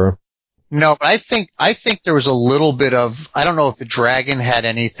they were. No, but I think there was a little bit of, I don't know if the dragon had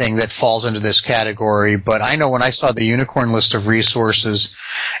anything that falls into this category, but I know when I saw the unicorn list of resources,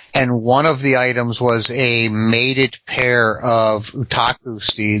 and one of the items was a mated pair of Utaku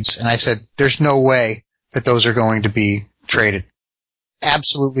steeds, and I said, there's no way that those are going to be traded.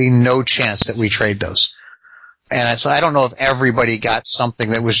 Absolutely no chance that we trade those. And so I don't know if everybody got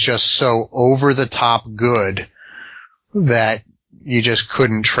something that was just so over the top good that you just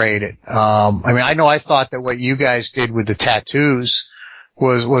couldn't trade it. I mean, I know I thought that what you guys did with the tattoos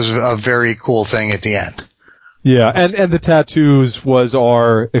was a very cool thing at the end. Yeah, and the tattoos was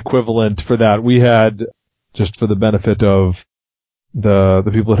our equivalent for that. We had, just for the benefit of the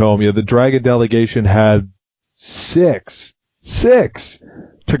people at home, you know, the Dragon delegation had 6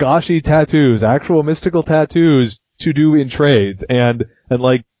 Togashi tattoos, actual mystical tattoos to do in trades, and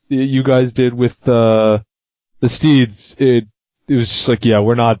like you guys did with the steeds, it was just like, yeah,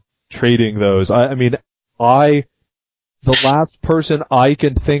 we're not trading those. I mean, the last person I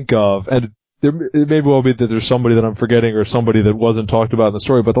can think of, and it may well be that there's somebody that I'm forgetting or somebody that wasn't talked about in the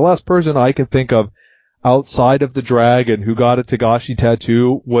story, but the last person I can think of outside of the dragon who got a Togashi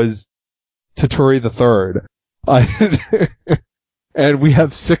tattoo was Toturi III. And we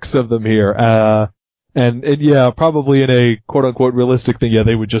have 6 of them here. And yeah, probably in a quote unquote realistic thing, yeah,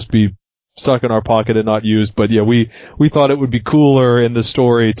 they would just be stuck in our pocket and not used. But yeah, we thought it would be cooler in the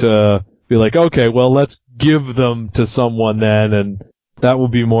story to be like, okay, well, let's give them to someone then, and that will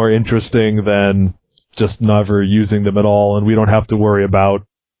be more interesting than just never using them at all. And we don't have to worry about,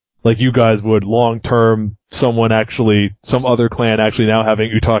 like you guys would, long term, some other clan actually now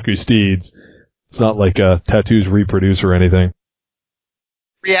having Utaku steeds. It's not like tattoos reproduce or anything.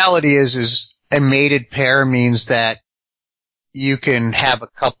 Reality is a mated pair means that you can have a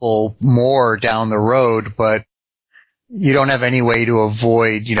couple more down the road, but you don't have any way to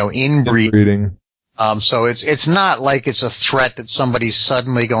avoid, you know, inbreeding. So it's not like it's a threat that somebody's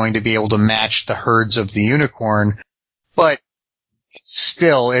suddenly going to be able to match the herds of the unicorn, but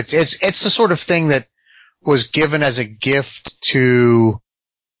still, it's the sort of thing that was given as a gift to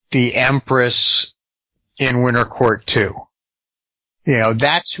the Empress in Winter Court 2. You know,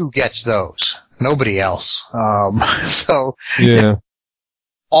 that's who gets those. Nobody else. So yeah,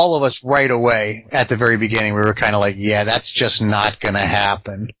 all of us right away at the very beginning, we were kind of like, yeah, that's just not going to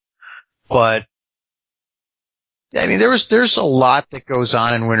happen. But I mean, there's a lot that goes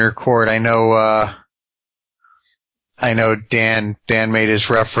on in Winter Court. I know Dan made his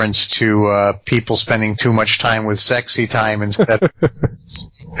reference to people spending too much time with sexy time instead of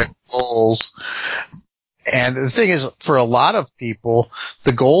bulls. And the thing is, for a lot of people,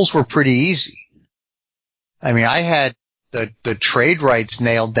 the goals were pretty easy. I mean, I had the trade rights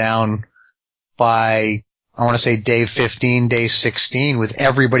nailed down by, I want to say day 15, day 16 with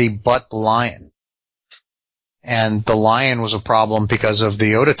everybody but the Lion. And the Lion was a problem because of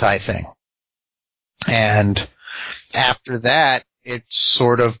the Odatai thing. And after that, it's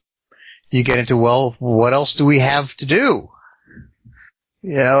sort of, you get into, well, what else do we have to do?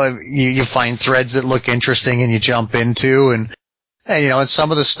 You know, you find threads that look interesting and you jump into, and you know, and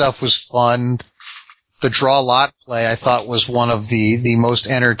some of the stuff was fun. The draw lot play, I thought, was one of the most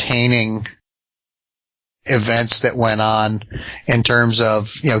entertaining events that went on in terms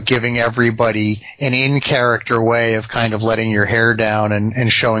of, you know, giving everybody an in-character way of kind of letting your hair down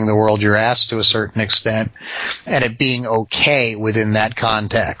and showing the world your ass to a certain extent, and it being okay within that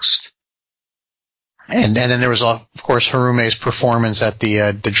context. And then there was, of course, Harume's performance at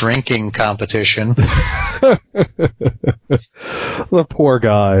the drinking competition. The poor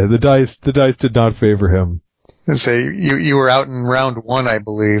guy. The dice did not favor him. And say you were out in round 1, I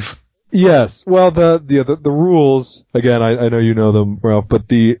believe. Yes. Well, the rules, again, I know you know them, Ralph, but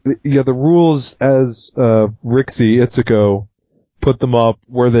the rules as Rixie Itsuko put them up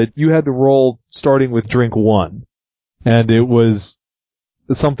were that you had to roll starting with drink 1, and it was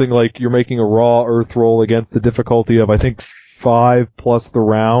something like you're making a raw earth roll against the difficulty of, I think, 5 plus the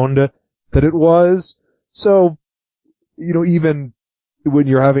round that it was. So, you know, even when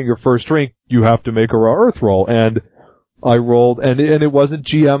you're having your first drink, you have to make a raw earth roll. And I rolled, and it wasn't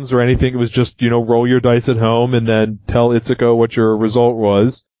GMs or anything. It was just, you know, roll your dice at home and then tell Itsuko what your result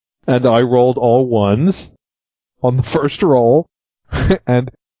was. And I rolled all 1s on the first roll. And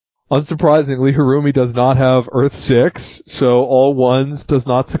unsurprisingly, Harumi does not have Earth 6, so all 1s does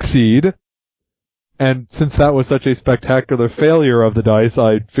not succeed. And since that was such a spectacular failure of the dice,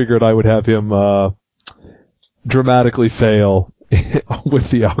 I figured I would have him dramatically fail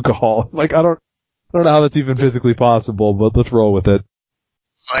with the alcohol. Like, I don't know how that's even physically possible, but let's roll with it.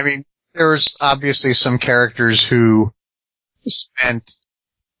 I mean, there's obviously some characters who spent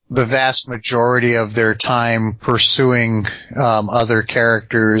the vast majority of their time pursuing other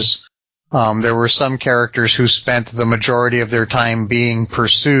characters. There were some characters who spent the majority of their time being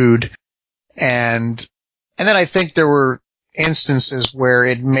pursued, and then I think there were instances where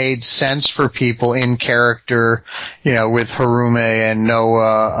it made sense for people in character, you know, with Harume and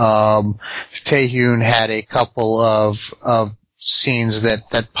Noah. Taehyun had a couple of scenes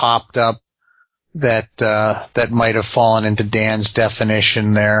that popped up that might have fallen into Dan's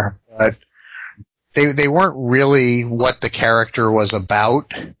definition there, but they weren't really what the character was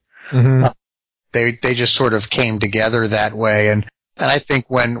about. Mm-hmm. They just sort of came together that way, and I think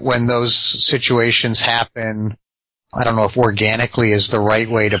when those situations happen, I don't know if organically is the right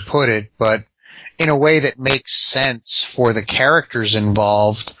way to put it, but in a way that makes sense for the characters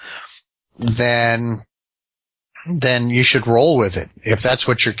involved, then you should roll with it. If that's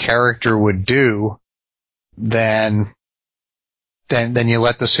what your character would do, then you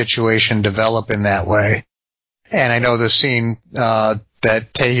let the situation develop in that way. And I know the scene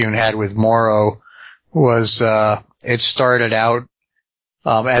that Taehyun had with Moro was it started out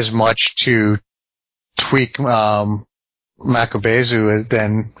as much to tweak Makabezu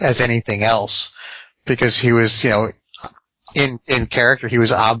than as anything else, because he was, you know, in character, he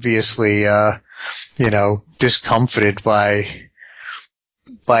was obviously you know, discomfited by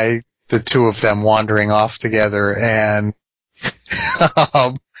the two of them wandering off together, and you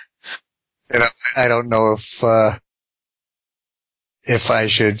know, I don't know if I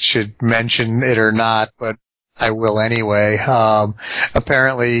should mention it or not, but I will anyway.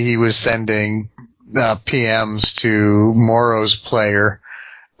 Apparently he was sending PMs to Moro's player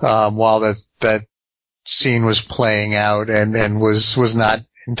while that scene was playing out, and was not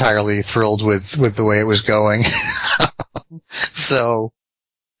entirely thrilled with the way it was going. So,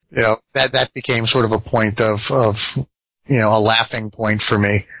 you know, that became sort of a point of you know, a laughing point for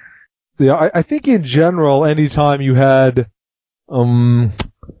me. Yeah, I think in general, anytime you had one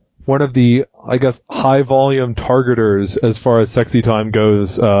of the, I guess, high volume targeters as far as sexy time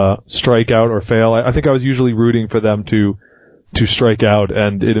goes, strike out or fail, I think I was usually rooting for them to strike out,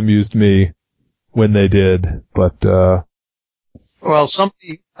 and it amused me when they did. But well,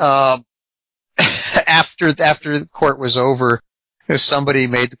 somebody after the court was over, somebody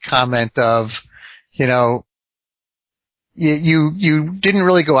made the comment of, you know, you didn't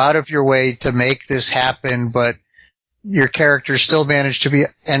really go out of your way to make this happen, but your character still managed to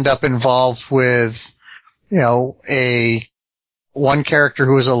end up involved with, you know, one character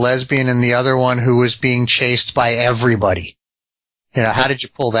who was a lesbian and the other one who was being chased by everybody. You know, how did you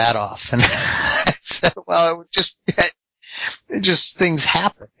pull that off? And Well, it just things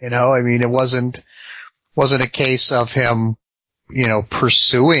happen, you know. I mean, it wasn't a case of him, you know,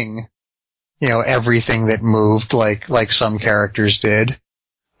 pursuing, you know, everything that moved like some characters did.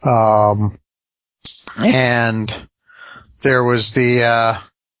 And there was I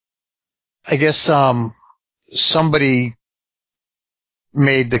guess, somebody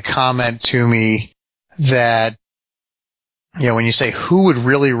made the comment to me that, you know, when you say who would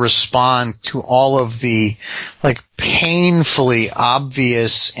really respond to all of the, like, painfully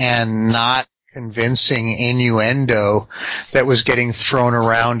obvious and not convincing innuendo that was getting thrown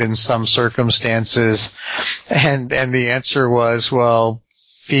around in some circumstances, and the answer was, well,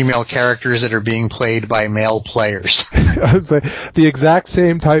 female characters that are being played by male players. I would say the exact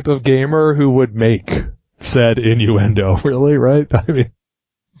same type of gamer who would make said innuendo, really, right? I mean,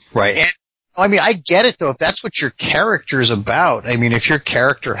 right. And I mean, I get it though. If that's what your character's about, I mean, if your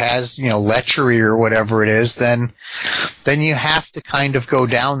character has, you know, lechery or whatever it is, then you have to kind of go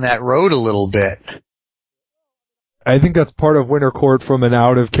down that road a little bit. I think that's part of Winter Court from an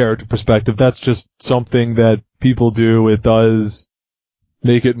out of character perspective. That's just something that people do. It does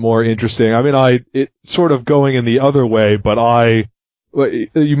make it more interesting. I mean, it sort of going in the other way, but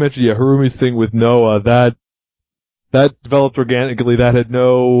you mentioned, yeah, Harumi's thing with Noah, that developed organically. That had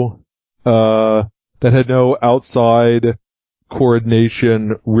no outside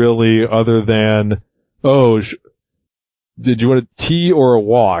coordination really, other than, did you want a tea or a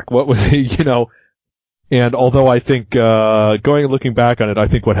walk? What was it, you know? And although I think, going and looking back on it, I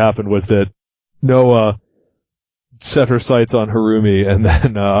think what happened was that Noah set her sights on Harumi and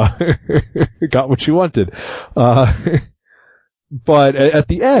then, got what she wanted. But at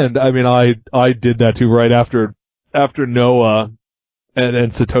the end, I mean, I did that too, right after Noah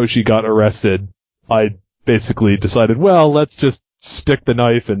and Satoshi got arrested. I basically decided, well, let's just stick the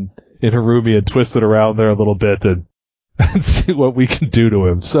knife in Harumi and twist it around there a little bit and see what we can do to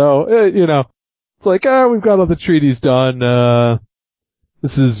him. So, you know, it's like, we've got all the treaties done.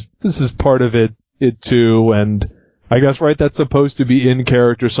 This is part of it too. And I guess, right, that's supposed to be in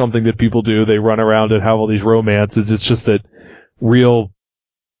character, something that people do. They run around and have all these romances. It's just that real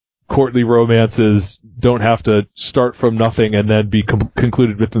courtly romances don't have to start from nothing and then be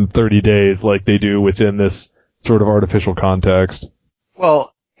concluded within 30 days like they do within this sort of artificial context.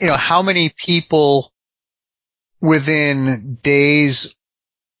 Well, you know, how many people within days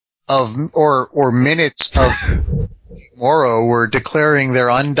of or minutes of Moro were declaring their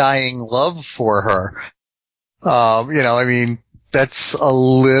undying love for her? You know, I mean, that's a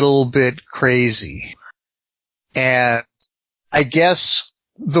little bit crazy. And I guess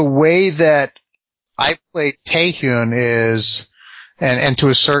the way that I played Taehyun is, and to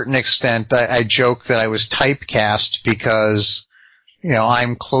a certain extent, I joke that I was typecast because, you know,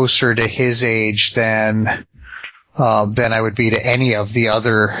 I'm closer to his age than I would be to any of the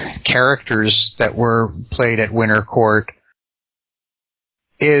other characters that were played at Winter Court,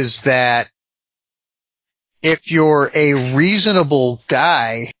 is that if you're a reasonable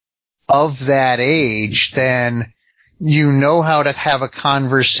guy of that age, then you know how to have a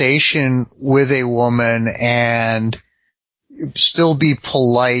conversation with a woman and still be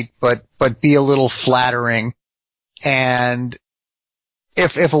polite, but be a little flattering. And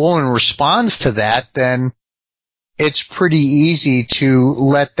if a woman responds to that, then it's pretty easy to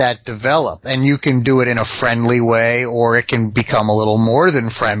let that develop. And you can do it in a friendly way, or it can become a little more than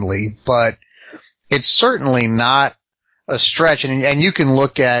friendly, but it's certainly not a stretch. And you can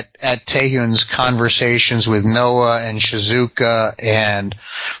look at Taehyun's conversations with Noah and Shizuka and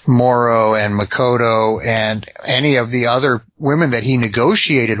Moro and Makoto and any of the other women that he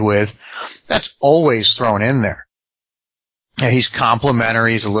negotiated with. That's always thrown in there. And he's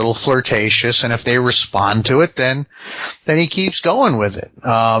complimentary, he's a little flirtatious, and if they respond to it, then he keeps going with it.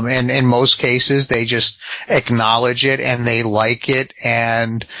 And in most cases, they just acknowledge it and they like it,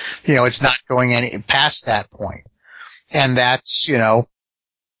 and, you know, it's not going any past that point. And that's, you know,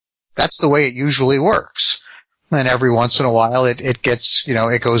 that's the way it usually works. And every once in a while, it gets, you know,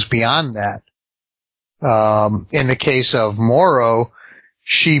 it goes beyond that. In the case of Moro,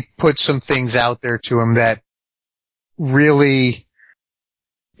 she put some things out there to him that really,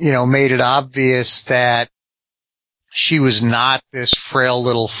 you know, made it obvious that she was not this frail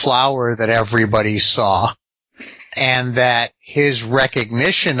little flower that everybody saw, and that his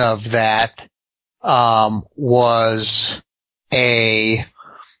recognition of that was a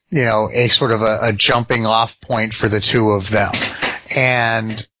sort of a jumping off point for the two of them.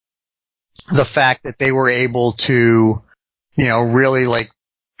 And the fact that they were able to, you know, really like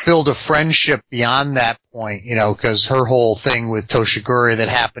build a friendship beyond that point, because her whole thing with Toshiguro that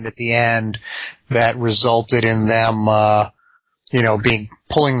happened at the end that resulted in them,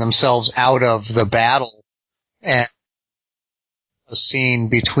 pulling themselves out of the battle, and a scene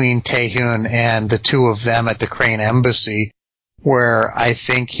between Taehyun and the two of them at the Crane Embassy where I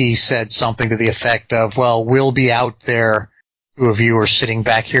think he said something to the effect of, well, we'll be out there, two of you are sitting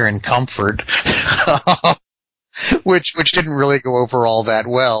back here in comfort, which didn't really go over all that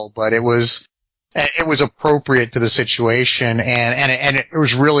well, but it was appropriate to the situation, and it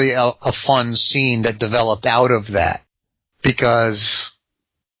was really a fun scene that developed out of that, because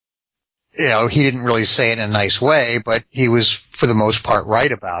he didn't really say it in a nice way, but he was for the most part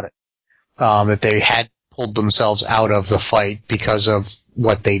right about it, that they had pulled themselves out of the fight because of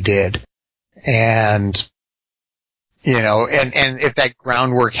what they did, and if that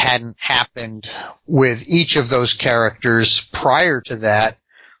groundwork hadn't happened with each of those characters prior to that,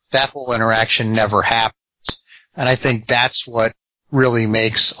 that whole interaction never happens. And I think that's what really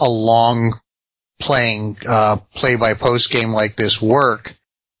makes a long playing, play-by-post game like this work,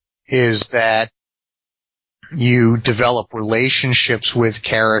 is that you develop relationships with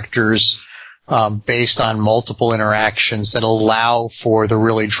characters, based on multiple interactions that allow for the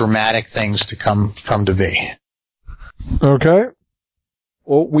really dramatic things to come to be. Okay.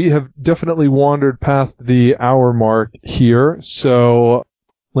 Well, we have definitely wandered past the hour mark here, so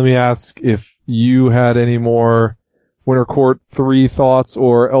let me ask if you had any more Winter Court 3 thoughts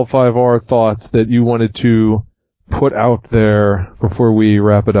or L5R thoughts that you wanted to put out there before we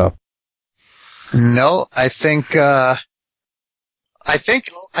wrap it up. No, I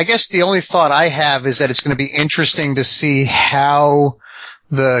guess the only thought I have is that it's going to be interesting to see how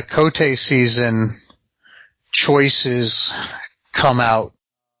the Kotei season choices come out.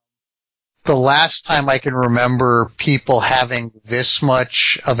 The last time I can remember people having this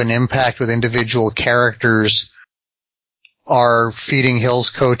much of an impact with individual characters, our Feeding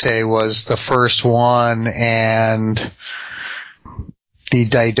Hills Kotei was the first one, and the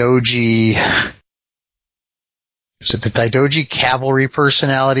Daidoji, is it the Daidoji cavalry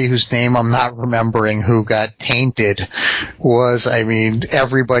personality whose name I'm not remembering, who got tainted,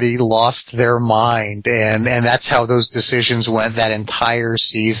 everybody lost their mind, and that's how those decisions went that entire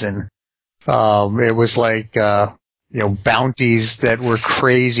season. It was like, bounties that were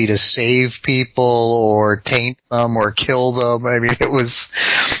crazy to save people or taint them or kill them. It was,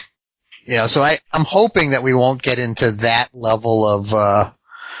 so I'm hoping that we won't get into that level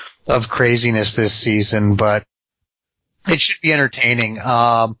of craziness this season, but it should be entertaining.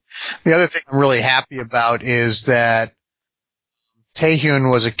 The other thing I'm really happy about is that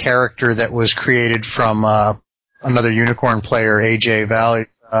Taehyun was a character that was created from another Unicorn player, AJ Valley,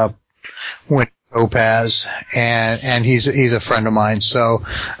 Win Topaz, and he's a friend of mine. So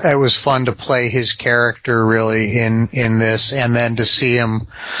it was fun to play his character really in this, and then to see him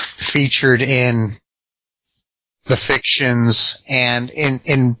featured in the fictions and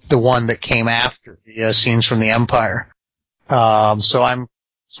in the one that came after, the Scenes from the Empire. So I'm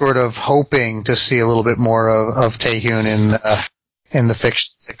sort of hoping to see a little bit more of Taehyun in the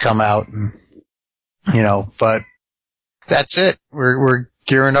fictions that come out, and but that's it. We're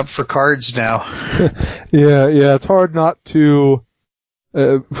gearing up for cards now. Yeah, it's hard not to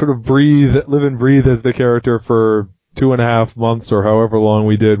sort of live and breathe as the character for 2.5 months or however long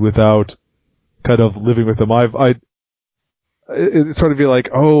we did without kind of living with them. It sort of be like,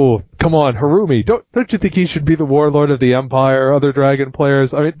 oh, come on, Harumi, don't you think he should be the warlord of the Empire? Other Dragon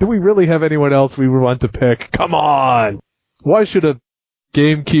players, do we really have anyone else we would want to pick? Come on! Why should a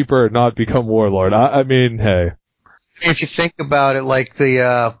gamekeeper not become warlord? Hey. If you think about it, like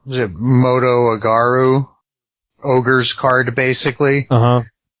the was it Moto Agaru, Ogre's card, basically. Uh-huh.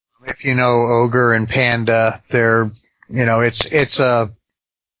 If you know Ogre and Panda, they're it's a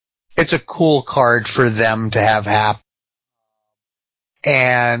cool card for them to have happen.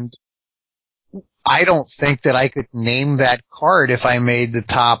 And I don't think that I could name that card if I made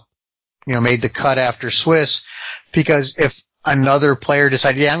the made the cut after Swiss, because if another player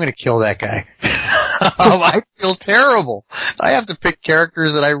decided, I'm going to kill that guy, I feel terrible. I have to pick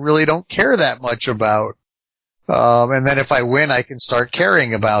characters that I really don't care that much about. And then if I win, I can start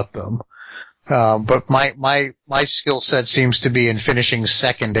caring about them. But my skill set seems to be in finishing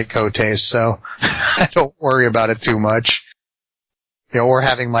second at Kotei, so I don't worry about it too much. Or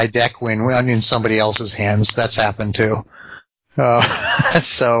having my deck win in somebody else's hands. That's happened too.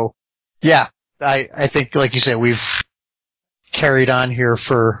 So, yeah, I think, like you said, we've carried on here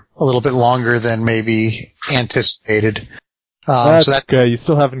for a little bit longer than maybe anticipated. That's so okay. You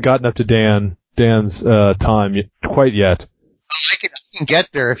still haven't gotten up to Dan's time quite yet. I can get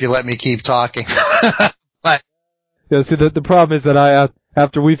there if you let me keep talking. Yeah, see, the problem is that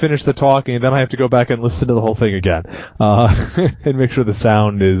after we finish the talking, then I have to go back and listen to the whole thing again, and make sure the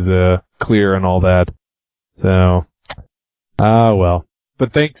sound is clear and all that. So, well.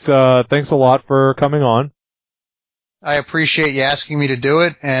 But thanks a lot for coming on. I appreciate you asking me to do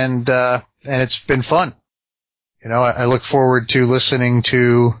it, and it's been fun. I look forward to listening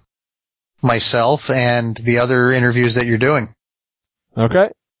to myself and the other interviews that you're doing. Okay.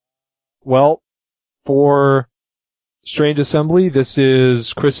 Well, for Strange Assembly, this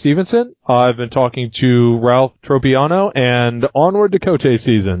is Chris Stevenson. I've been talking to Ralph Tropiano, and onward to Kote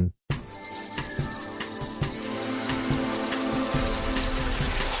season.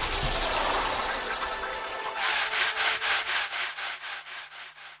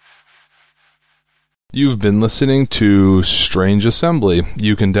 You've been listening to Strange Assembly.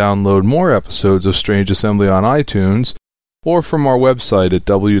 You can download more episodes of Strange Assembly on iTunes or from our website at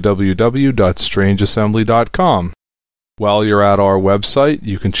www.strangeassembly.com. While you're at our website,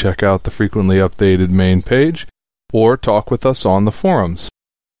 you can check out the frequently updated main page or talk with us on the forums.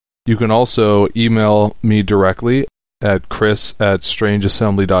 You can also email me directly at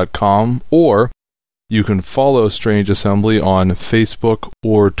chris@strangeassembly.com, or you can follow Strange Assembly on Facebook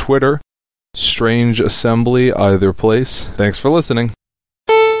or Twitter. Strange Assembly, either place. Thanks for listening.